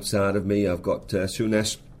on the outside of me. I've got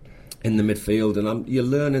Souness in the midfield, and you're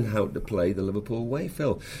learning how to play the Liverpool way,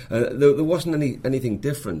 Phil. There wasn't anything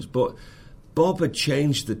different, but Bob had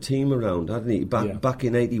changed the team around, hadn't he? Back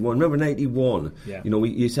in '81. Remember in '81? Yeah. You know,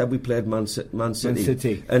 you said we played Man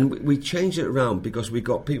City. And we changed it around because we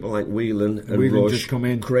got people like Whelan and Rush, just come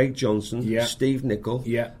in. Craig Johnson, Steve Nicol,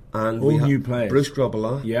 and all new players. Bruce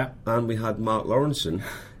Grobbelaar, and we had Mark Lawrenson.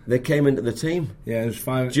 They came into the team. Yeah, it was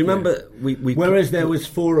 5. Do you remember? We Whereas there was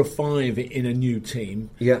 4 or 5 in a new team,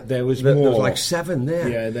 there was more. There was like 7 there.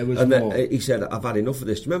 Yeah, there was and more. He said, "I've had enough of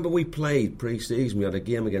this." Do you remember we played pre-season? We had a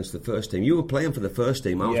game against the first team. You were playing for the first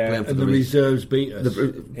team. I was playing for the reserves beat us.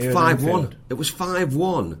 5-1. It was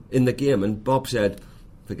 5-1 in the game, and Bob said,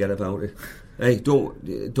 "Forget about it. Hey,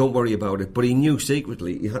 don't worry about it." But he knew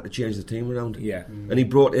secretly he had to change the team around. Yeah. And he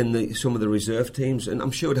brought in some of the reserve teams, and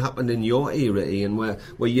I'm sure it happened in your era, Ian, where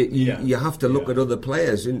you have to look at other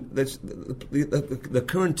players, and the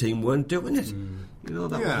current team weren't doing it. You know,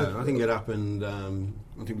 I think it happened.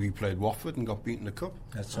 I think we played Watford and got beaten in the cup.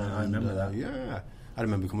 That's I remember that. Yeah, I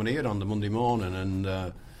remember coming here on the Monday morning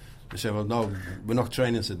and. They said, "Well, no, we're not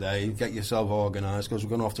training today. Get yourself organised because we're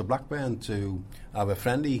going off to Blackburn to have a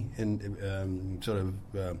friendly in on the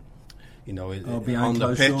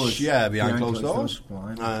pitch, doors. Behind closed doors."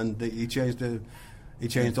 And he changed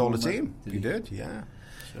all the team. He did, yeah.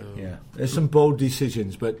 So. Yeah, there's some bold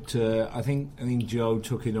decisions, but I think Joe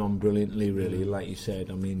took it on brilliantly. Really, like you said.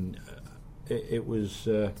 I mean, it was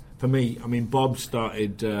for me. I mean, Bob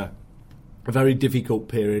started. A very difficult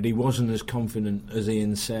period. He wasn't as confident as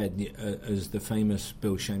Ian said as the famous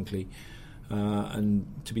Bill Shankly, and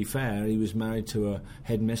to be fair, he was married to a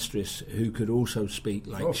headmistress who could also speak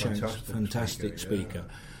like Shanks, fantastic speaker.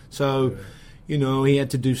 So, you know, he had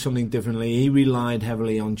to do something differently. He relied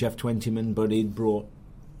heavily on Jeff Twentyman, but he'd brought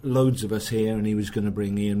loads of us here, and he was going to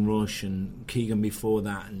bring Ian Rush and Keegan before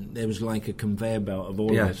that, and there was like a conveyor belt of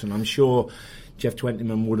all of us, and I'm sure Jeff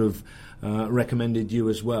Twentyman would have recommended you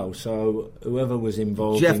as well. So whoever was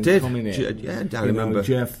involved Jeff in did. coming in, I remember.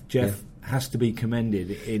 Jeff has to be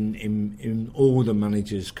commended in all the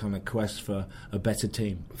managers' kind of quest for a better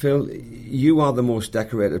team. Phil, you are the most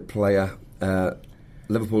decorated player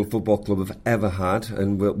Liverpool Football Club have ever had,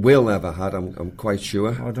 and will ever had. I'm quite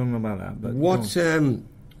sure. I don't know about that, but what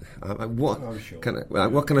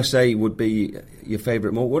can I say would be your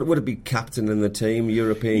favourite moment? What would it be? Captain in the team,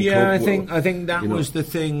 European Cup? I think that was the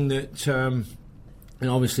thing that, and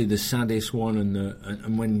obviously the saddest one,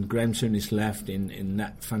 and when Graham Souness left in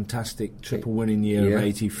that fantastic triple winning year of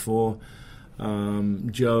 '84,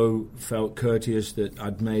 Joe felt courteous that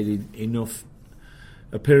I'd made enough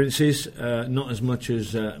appearances, not as much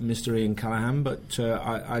as Mr. Ian Callaghan, but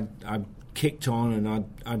I'd kicked on, and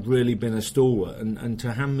I'd really been a stalwart, and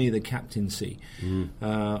to hand me the captaincy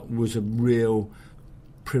was a real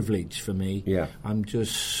privilege for me. Yeah. I'm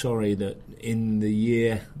just sorry that in the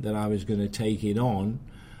year that I was going to take it on,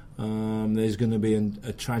 there's going to be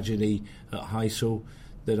a tragedy at Heysel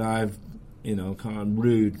that I've kind of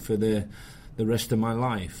rued for the rest of my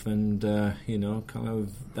life, and kind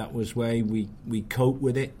of that was where we coped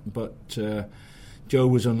with it, but Joe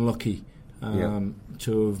was unlucky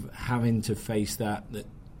to having to face that it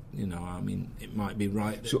might be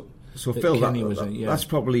right. So Phil, that's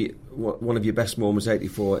probably one of your best moments,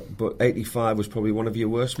 '84. But '85 was probably one of your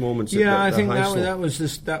worst moments. I think that was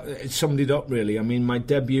it summed it up really. I mean, my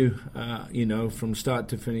debut, from start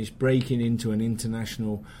to finish, breaking into an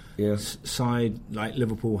international side like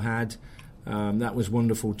Liverpool had. That was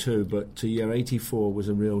wonderful too. But year '84 was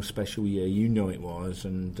a real special year. You know it was,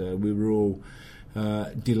 and we were all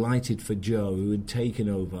delighted for Joe, who had taken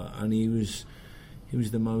over, and he was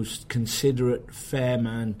the most considerate, fair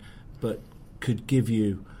man, but could give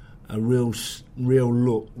you a real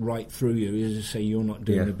look right through you. As to say, you're not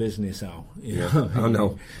doing the business, Al. I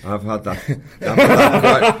know. I've had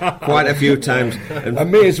that. quite a few times.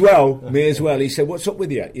 And me as well. He said, "What's up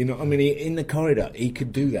with you?" In the corridor, he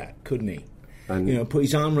could do that, couldn't he? And put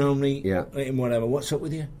his arm around me, and whatever. What's up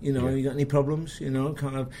with you? You got any problems?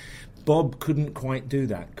 Kind of. Bob couldn't quite do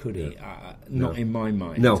that, could he? Not in my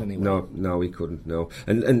mind. No, he couldn't. No,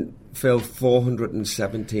 and Phil,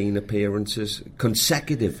 417 appearances,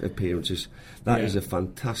 consecutive appearances. That is a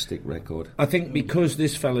fantastic record. I think because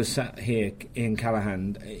this fella sat here in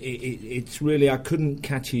Callaghan, it's really I couldn't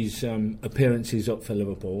catch his appearances up for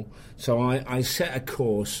Liverpool, so I set a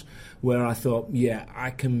course where I thought, I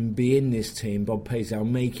can be in this team. Bob Paisley, I'll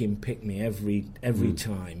make him pick me every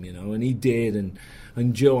time, and he did,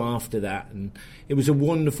 and Joe after that, and it was a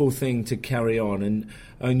wonderful thing to carry on,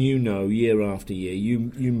 and year after year,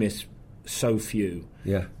 you miss so few.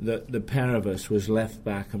 Yeah. That the pair of us was left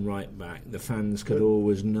back and right back. The fans could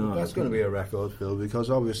always know. That's going to be a record, Phil, because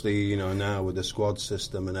obviously, now with the squad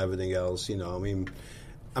system and everything else,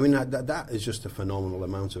 I mean, that is just a phenomenal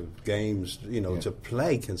amount of games, to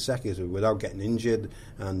play consecutively without getting injured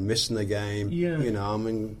and missing a game. Yeah. I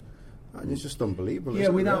mean, it's just unbelievable. Yeah,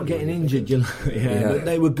 without getting injured, but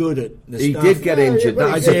they were good at the He stuff. did get injured,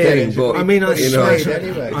 that's the thing. But I mean, I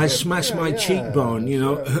smashed smashed my cheekbone,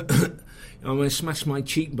 I smashed my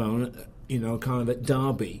cheekbone, kind of at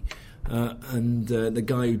Derby. And the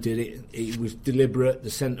guy who did it, he was deliberate, the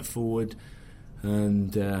centre forward,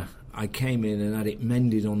 and I came in and had it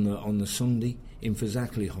mended on the Sunday in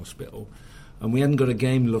Fazakerley Hospital, and we hadn't got a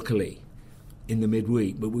game luckily in the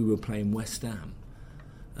midweek, but we were playing West Ham,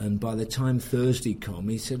 and by the time Thursday come,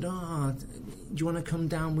 he said, do you want to come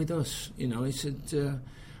down with us? He said,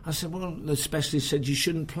 I said, well, the specialist said you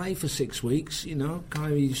shouldn't play for 6 weeks, kind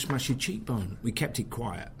of you smash your cheekbone. We kept it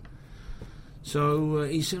quiet. So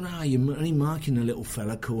he said, you're only marking a little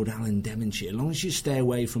fella called Alan Devonshire. As long as you stay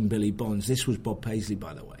away from Billy Bonds, this was Bob Paisley,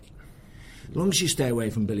 by the way. As long as you stay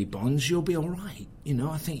away from Billy Bonds, you'll be all right.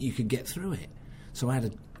 I think you could get through it. So I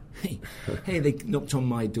had hey, they knocked on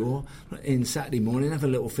my door in Saturday morning, have a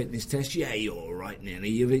little fitness test. Yeah, you're all right, Nelly.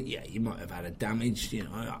 You might have had a damage.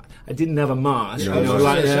 I didn't have a mask.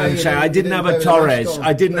 I didn't have a Torres.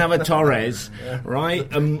 I didn't have a Torres, right?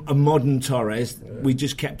 A modern Torres. We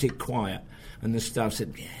just kept it quiet. And the staff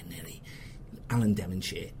said, yeah, Nelly, Alan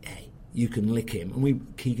Devonshire, hey, you can lick him.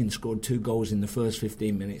 And Keegan scored 2 goals in the first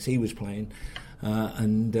 15 minutes. He was playing,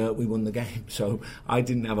 and we won the game. So I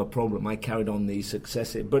didn't have a problem. I carried on the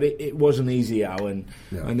successive. But it wasn't easy, Alan.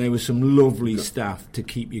 No. And there was some lovely staff to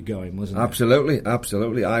keep you going, wasn't there? Absolutely.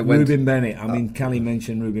 Ruben Bennett. I mean, Callie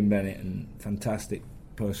mentioned Ruben Bennett, and fantastic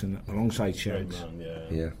person alongside Sherrod.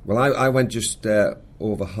 Yeah. Well, I went just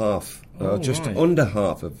over half, under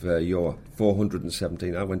half of your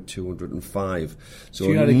 417. I went 205. So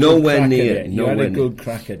nowhere near. You had a good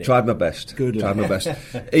crack at it. Tried my best. Tried my best.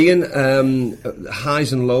 Ian,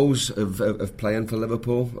 highs and lows of playing for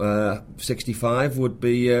Liverpool. 65 would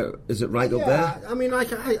be. Is it right up there? I mean, I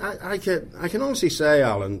can honestly say,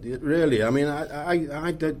 Alan. Really, I mean,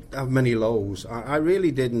 I did have many lows. I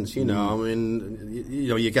really didn't. I mean,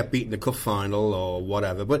 you get beaten in the cup final or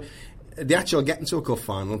whatever, but the actual getting to a cup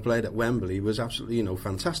final played at Wembley was absolutely,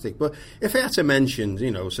 fantastic. But if I had to mention,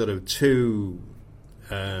 sort of 2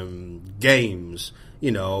 games,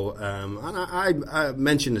 and I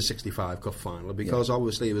mentioned the 65 cup final because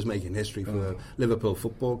obviously it was making history for Liverpool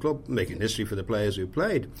Football Club, making history for the players who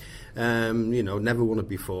played. Never won it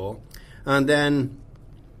before. And then,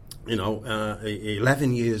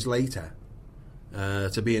 11 years later,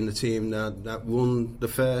 to be in the team that won the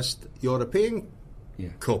first European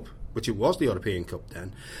Cup, which it was the European Cup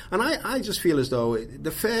then. And I just feel as though the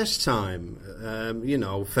first time,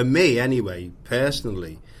 for me anyway,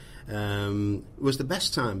 personally, was the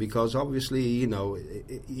best time because obviously,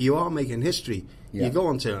 you are making history. Yeah. You go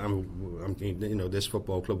on to, this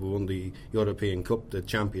football club won the European Cup, the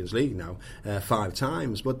Champions League now, 5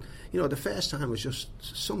 times. But, the first time was just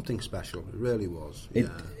something special. It really was.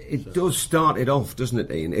 It does start it off, doesn't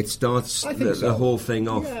it, Ian? It starts the whole thing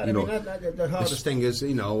off. Yeah, the hardest thing is,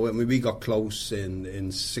 we got close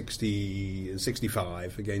in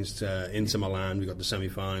 65 against Inter Milan. We got the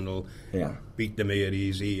semi-final, beat them here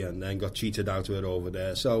easy, and then got cheated out of it over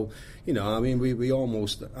there. So, we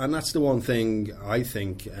almost... And that's the one thing I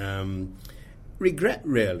think regret,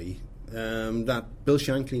 really, that Bill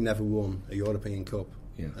Shankly never won a European Cup.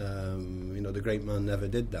 Yeah. The great man never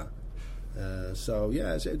did that. It's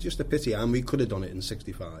just a pity, and we could have done it in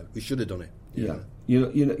 65. We should have done it. Yeah.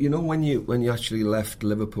 When you actually left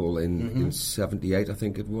Liverpool in 78, I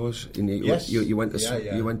think it was. You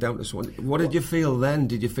went down to Swansea. What did you feel then?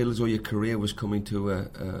 Did you feel as though your career was coming to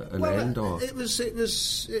an end, or it was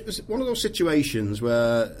one of those situations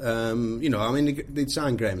where they'd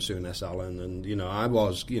signed Graham Souness, Alan, and I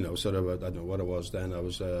was sort of I don't know what I was then. I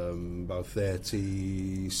was about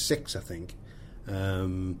 36, I think.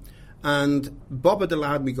 And Bob had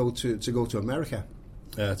allowed me to go to America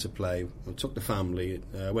to play. I took the family,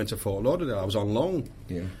 went to Fort Lauderdale. I was on loan.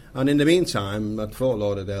 Yeah. And in the meantime, at Fort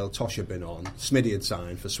Lauderdale, Tosh had been on. Smitty had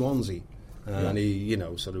signed for Swansea. And he,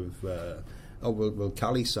 will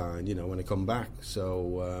Callie sign, when I come back?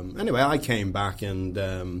 So, anyway, I came back and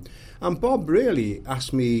Bob really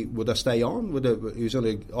asked me, would I stay on? He was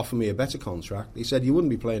going to offer me a better contract. He said, you wouldn't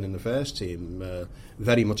be playing in the first team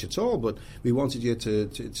very much at all, but we wanted you to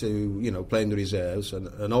play in the reserves, and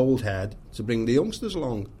an old head to bring the youngsters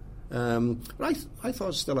along. I thought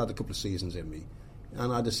I still had a couple of seasons in me.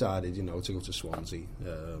 and I decided, to go to Swansea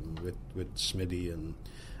with Smitty,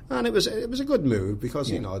 and it was a good move because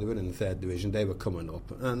they were in the 3rd division, they were coming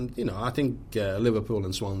up, and I think Liverpool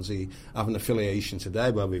and Swansea have an affiliation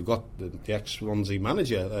today where we've got the ex-Swansea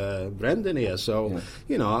manager Brendan here, so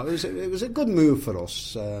it was a good move for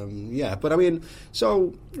us, But I mean,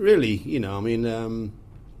 so really,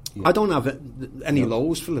 I don't have any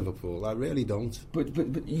lows for Liverpool. I really don't.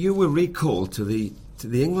 But you were recalled to the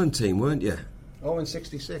England team, weren't you? Oh, in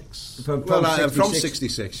 '66. From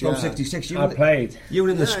 66. From 66. I played. You were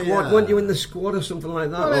in the squad, weren't you? In the squad or something like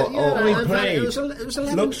that? We played. It was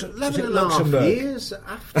 11 and a half years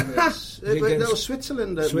afterwards. There was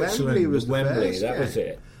Switzerland at Wembley. Was the first, that was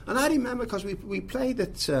it. And I remember because we played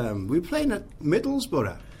at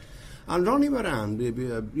Middlesbrough. And Ronnie Moran,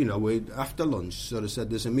 after lunch, sort of said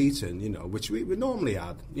there's a meeting, which we normally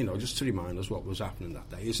had, just to remind us what was happening that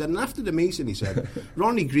day. He said, and after the meeting, he said,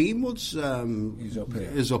 Ronnie Greenwood's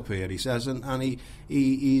is up here. He says, and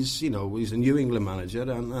he's a New England manager,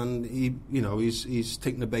 and he's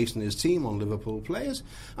taking a base in his team on Liverpool players.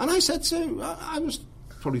 And I said I was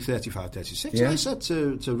probably 35, 36. Yeah. And I said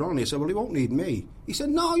to Ronnie, I said, well, he won't need me. He said,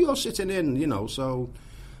 no, you're sitting in, so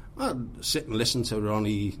I'd sit and listen to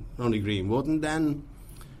Ronnie Greenwood, and then,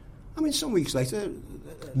 some weeks later,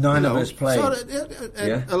 nine of us played.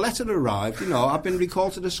 So a letter arrived. I've been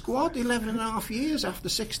recalled to the squad 11 and a half years after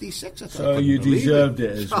 66. So you deserved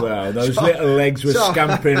it as well. Those little legs were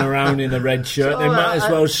scampering around in a red shirt. They might as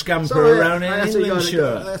well scamper around in an England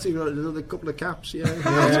shirt. I had to go another couple of caps.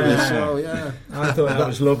 Yeah. I thought that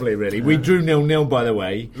was lovely. Really, we drew 0-0. By the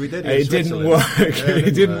way, we did. It didn't work.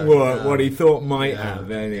 It didn't work. What he thought might have.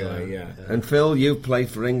 Anyway, yeah. And Phil, you played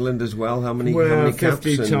for England as well. How many? Well, how many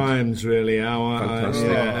 50 caps times really.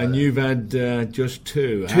 And you've had just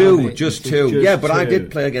two. Just two. Yeah, but I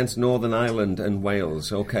did play against Northern Ireland and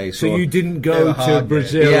Wales. Okay, so you didn't go to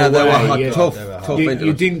Brazil away? Yeah, they were hard, tough.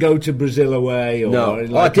 You didn't go to Brazil away? Or no,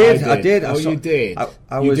 like I did. Oh, you did?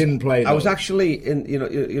 You didn't play those. I was actually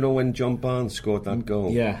in, when John Barnes scored that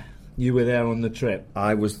goal. Yeah. You were there on the trip?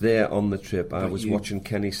 I was there on the trip. I was watching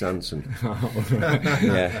Kenny Sanson. Oh, right.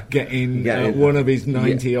 Yeah. Getting one of his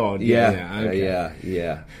 90-odd.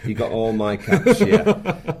 Yeah. He got all my caps,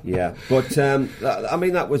 yeah. But,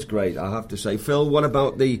 that was great, I have to say. Phil, what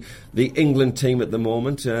about the England team at the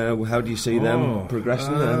moment? How do you see them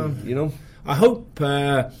progressing? I hope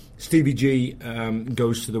Stevie G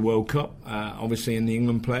goes to the World Cup, obviously in the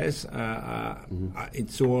England players.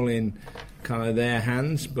 It's all in kind of their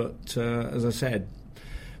hands, but as I said,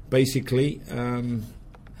 basically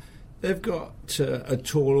they've got a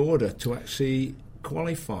tall order to actually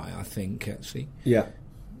qualify, I think, actually. Yeah,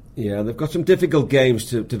 they've got some difficult games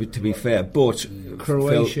to be fair, but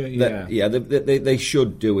Croatia, they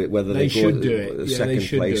should do it, whether they go to second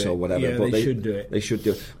place or whatever. Yeah, but they should do it. They should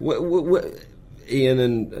do it. Ian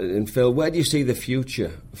and Phil, where do you see the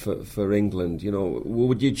future for England?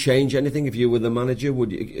 Would you change anything if you were the manager?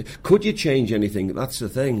 Could you change anything? That's the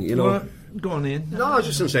thing, Well, go on, Ian. No, I was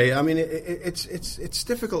just going to say, it's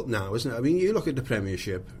difficult now, isn't it? You look at the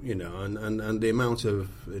Premiership, and the amount of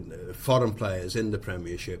foreign players in the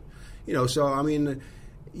Premiership, so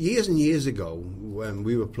years and years ago, when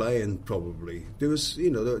we were playing, probably there was,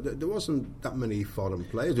 there wasn't that many foreign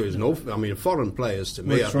players. There was no, foreign players to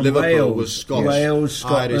me. Liverpool Wales, was Scottish, Wales,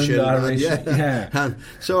 Scotland, Irish, yeah. And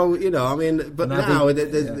so but now,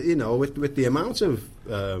 with the amount of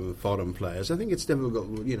foreign players, I think it's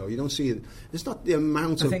difficult. You don't see it. There's not the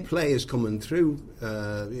amount of players coming through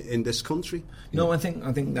in this country. No, I think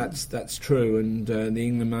that's true, and the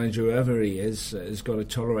England manager, whoever he is, has got to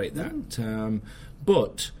tolerate that.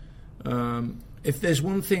 But if there's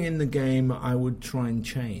one thing in the game I would try and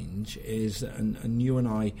change is, and you and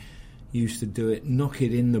I used to do it, knock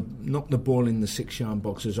the ball in the 6-yard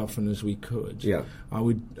box as often as we could. Yeah, I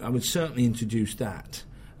would certainly introduce that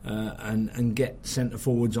and get centre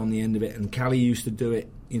forwards on the end of it. And Cali used to do it,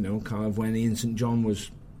 kind of when Ian St John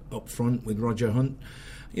was up front with Roger Hunt.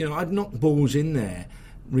 I'd knock balls in there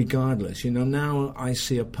regardless. Now I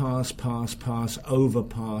see a pass,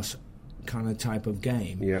 overpass kind of type of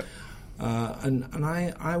game. Yeah. And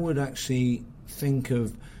I would actually think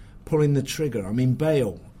of pulling the trigger.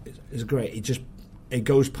 Bale is great. It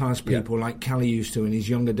goes past people like Cali used to in his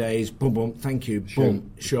younger days. Boom, boom, thank you,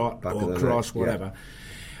 boom, shot or cross, whatever.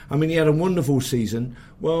 He had a wonderful season.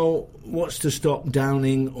 Well, what's to stop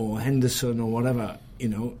Downing or Henderson or whatever,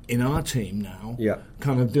 in our team now,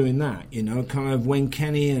 kind of doing that, kind of when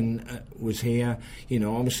Kenny was here,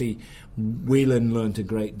 obviously Whelan learnt a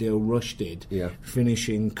great deal, Rush did,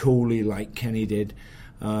 finishing coolly like Kenny did.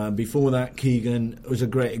 Before that, Keegan was a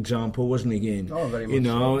great example, wasn't he, Ian? Oh, very much. You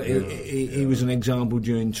know, so. he was an example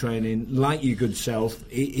during training. Like your good self,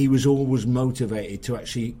 he was always motivated to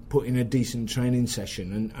actually put in a decent training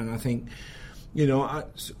session. And I think, you know,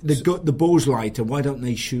 the ball's lighter. Why don't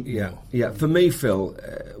they shoot more? Yeah. For me, Phil,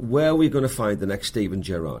 where are we going to find the next Steven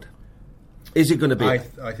Gerrard? Is it going to be? I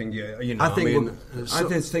think, yeah. You know, I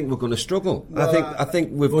just think we're going to struggle. Well, I think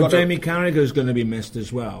we've Well, got. Jamie Carragher's going to be missed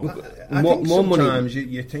as well. I more think money. sometimes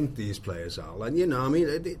you think these players are, and you know, I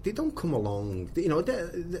mean, they don't come along. You know,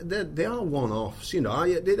 they are one-offs. You know,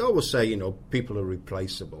 they always say, you know, people are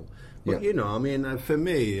replaceable. But you know, I mean, for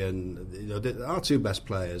me, and you know, our two best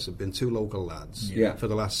players have been two local lads for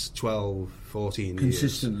the last 12, 14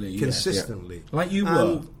 Consistently, years. yes. Consistently, Like you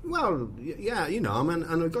were. Well, yeah, you know, I mean,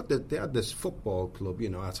 and they had this football club, you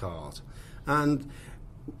know, at heart, and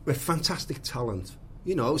with fantastic talent.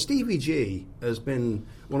 You know, Stevie G has been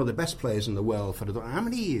one of the best players in the world for how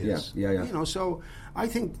many years? Yeah. You know, so I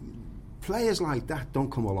think players like that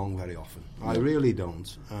don't come along very often. I really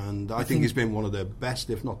don't. And I think he's been one of the best,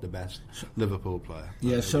 if not the best, Liverpool player.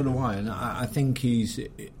 Yeah, so do I. And I think he's...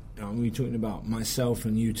 We're talking about myself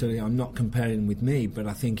and you, Tilly. I'm not comparing with me, but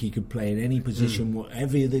I think he could play in any position,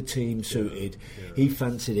 whatever the team suited. He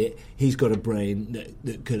fancied it. He's got a brain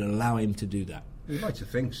that could allow him to do that. You'd like to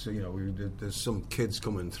think, so, you know, there's some kids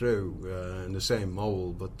coming through in the same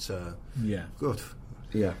mould, but good.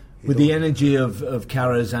 Yeah. With the energy of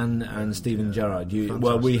Carras and Steven Gerrard,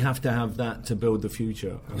 we have to have that to build the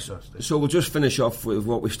future. Fantastic. So we'll just finish off with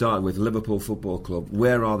what we started with, Liverpool Football Club.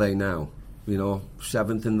 Where are they now? You know,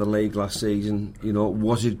 7th in the league last season. You know,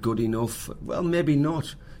 was it good enough? Well, maybe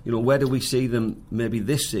not. You know, where do we see them maybe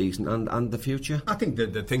this season and the future? I think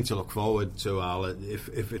the thing to look forward to, Al,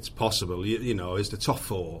 if it's possible, you know, is the top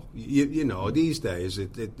four. You know, these days,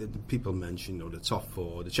 people mention, you know, the top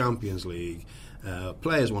four, the Champions League.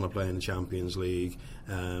 Players want to play in the Champions League.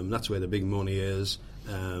 That's where the big money is.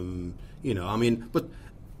 You know, I mean, but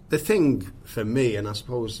the thing for me, and I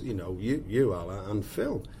suppose, you know, you Al, and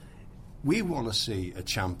Phil, we want to see a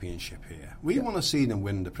championship here. We want to see them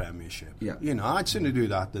win the Premiership. Yeah. You know, I'd sooner do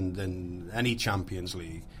that than any Champions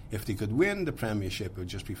League. If they could win the Premiership, it would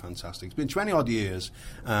just be fantastic. It's been 20-odd years,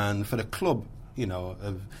 and for the club, you know,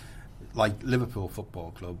 like Liverpool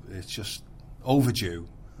Football Club, it's just overdue,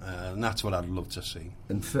 and that's what I'd love to see.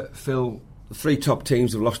 And Phil, the 3 top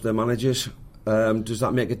teams have lost their managers. Does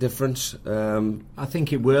that make a difference? I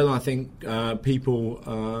think it will. I think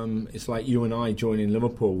people, it's like you and I joining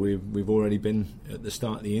Liverpool. We've already been at the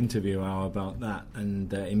start of the interview hour about that,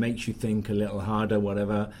 and it makes you think a little harder,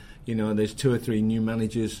 whatever. You know, there's 2 or 3 new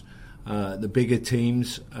managers, the bigger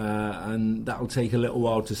teams, and that'll take a little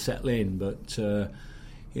while to settle in. But,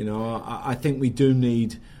 you know, I think we do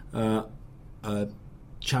need a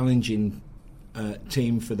challenging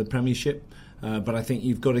team for the Premiership, but I think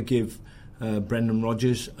you've got to give Brendan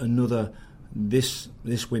Rodgers another this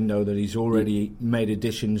window that he's already made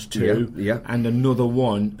additions to, and another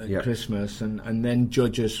one at Christmas, and then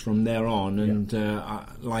judge us from there on. And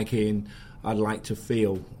like Ian, I'd like to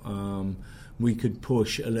feel we could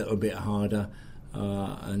push a little bit harder,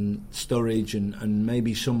 and Sturridge and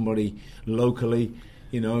maybe somebody locally,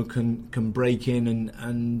 you know, can break in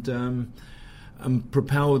and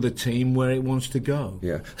propel the team where it wants to go.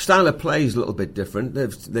 Yeah, style of play is a little bit different.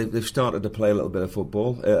 They've started to play a little bit of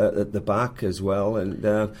football at the back as well. And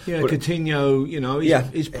Coutinho, you know,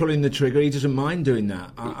 he's pulling the trigger. He doesn't mind doing that.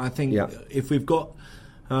 I think if we've got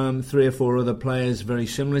 3 or 4 other players very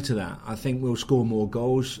similar to that, I think we'll score more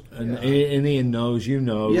goals. And Ian knows, you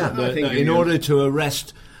know, that in order to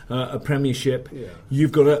arrest a Premiership,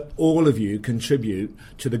 you've got to, all of you, contribute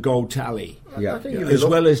to the goal tally, as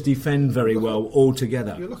well as defend very well all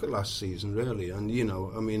together. You look at last season, really, and, you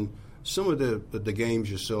know, I mean, some of the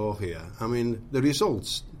games you saw here, I mean, the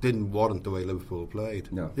results didn't warrant the way Liverpool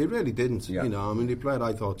played. No. They really didn't. Yeah. You know, I mean, they played,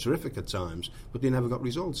 I thought, terrific at times, but they never got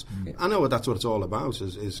results. I know that's what it's all about,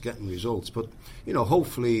 is getting results. But, you know,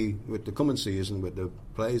 hopefully with the coming season, with the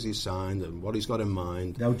players he's signed and what he's got in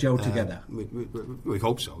mind, they'll gel together. We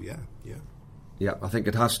hope so. Yeah. Yeah, I think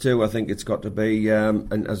it has to. I think it's got to be.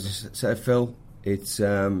 And as I said, Phil, it's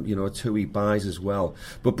you know, it's who he buys as well.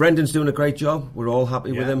 But Brendan's doing a great job. We're all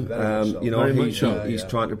happy with him. You know, he's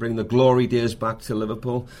trying to bring the glory days back to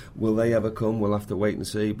Liverpool. Will they ever come? We'll have to wait and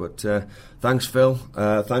see. But thanks, Phil.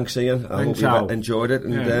 Thanks, Ian. I hope you enjoyed it.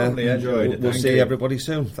 And enjoyed it. We'll see everybody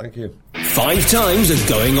soon. Thank you. 5 Times are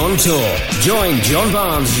going on tour. Join John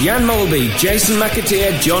Barnes, Jan Molby, Jason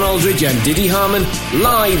McAteer, John Aldridge and Diddy Harmon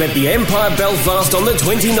live at the Empire Belfast on the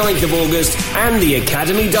 29th of August and the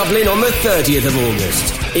Academy Dublin on the 30th of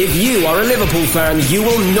August. If you are a Liverpool fan, you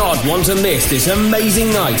will not want to miss this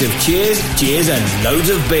amazing night of cheers, cheers and loads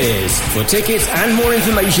of beers. For tickets and more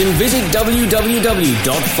information, visit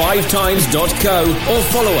www.5times.co or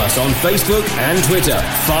follow us on Facebook and Twitter.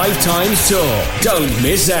 5 Times Tour. Don't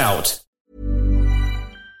miss out.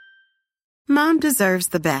 Mom deserves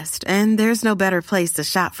the best, and there's no better place to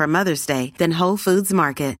shop for Mother's Day than Whole Foods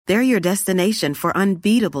Market. They're your destination for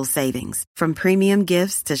unbeatable savings, from premium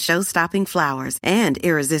gifts to show-stopping flowers and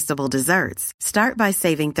irresistible desserts. Start by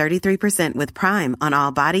saving 33% with Prime on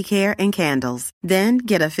all body care and candles. Then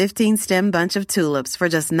get a 15-stem bunch of tulips for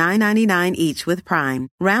just $9.99 each with Prime.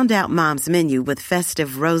 Round out Mom's menu with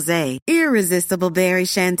festive rosé, irresistible berry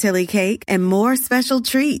chantilly cake, and more special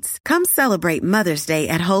treats. Come celebrate Mother's Day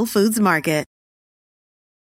at Whole Foods Market.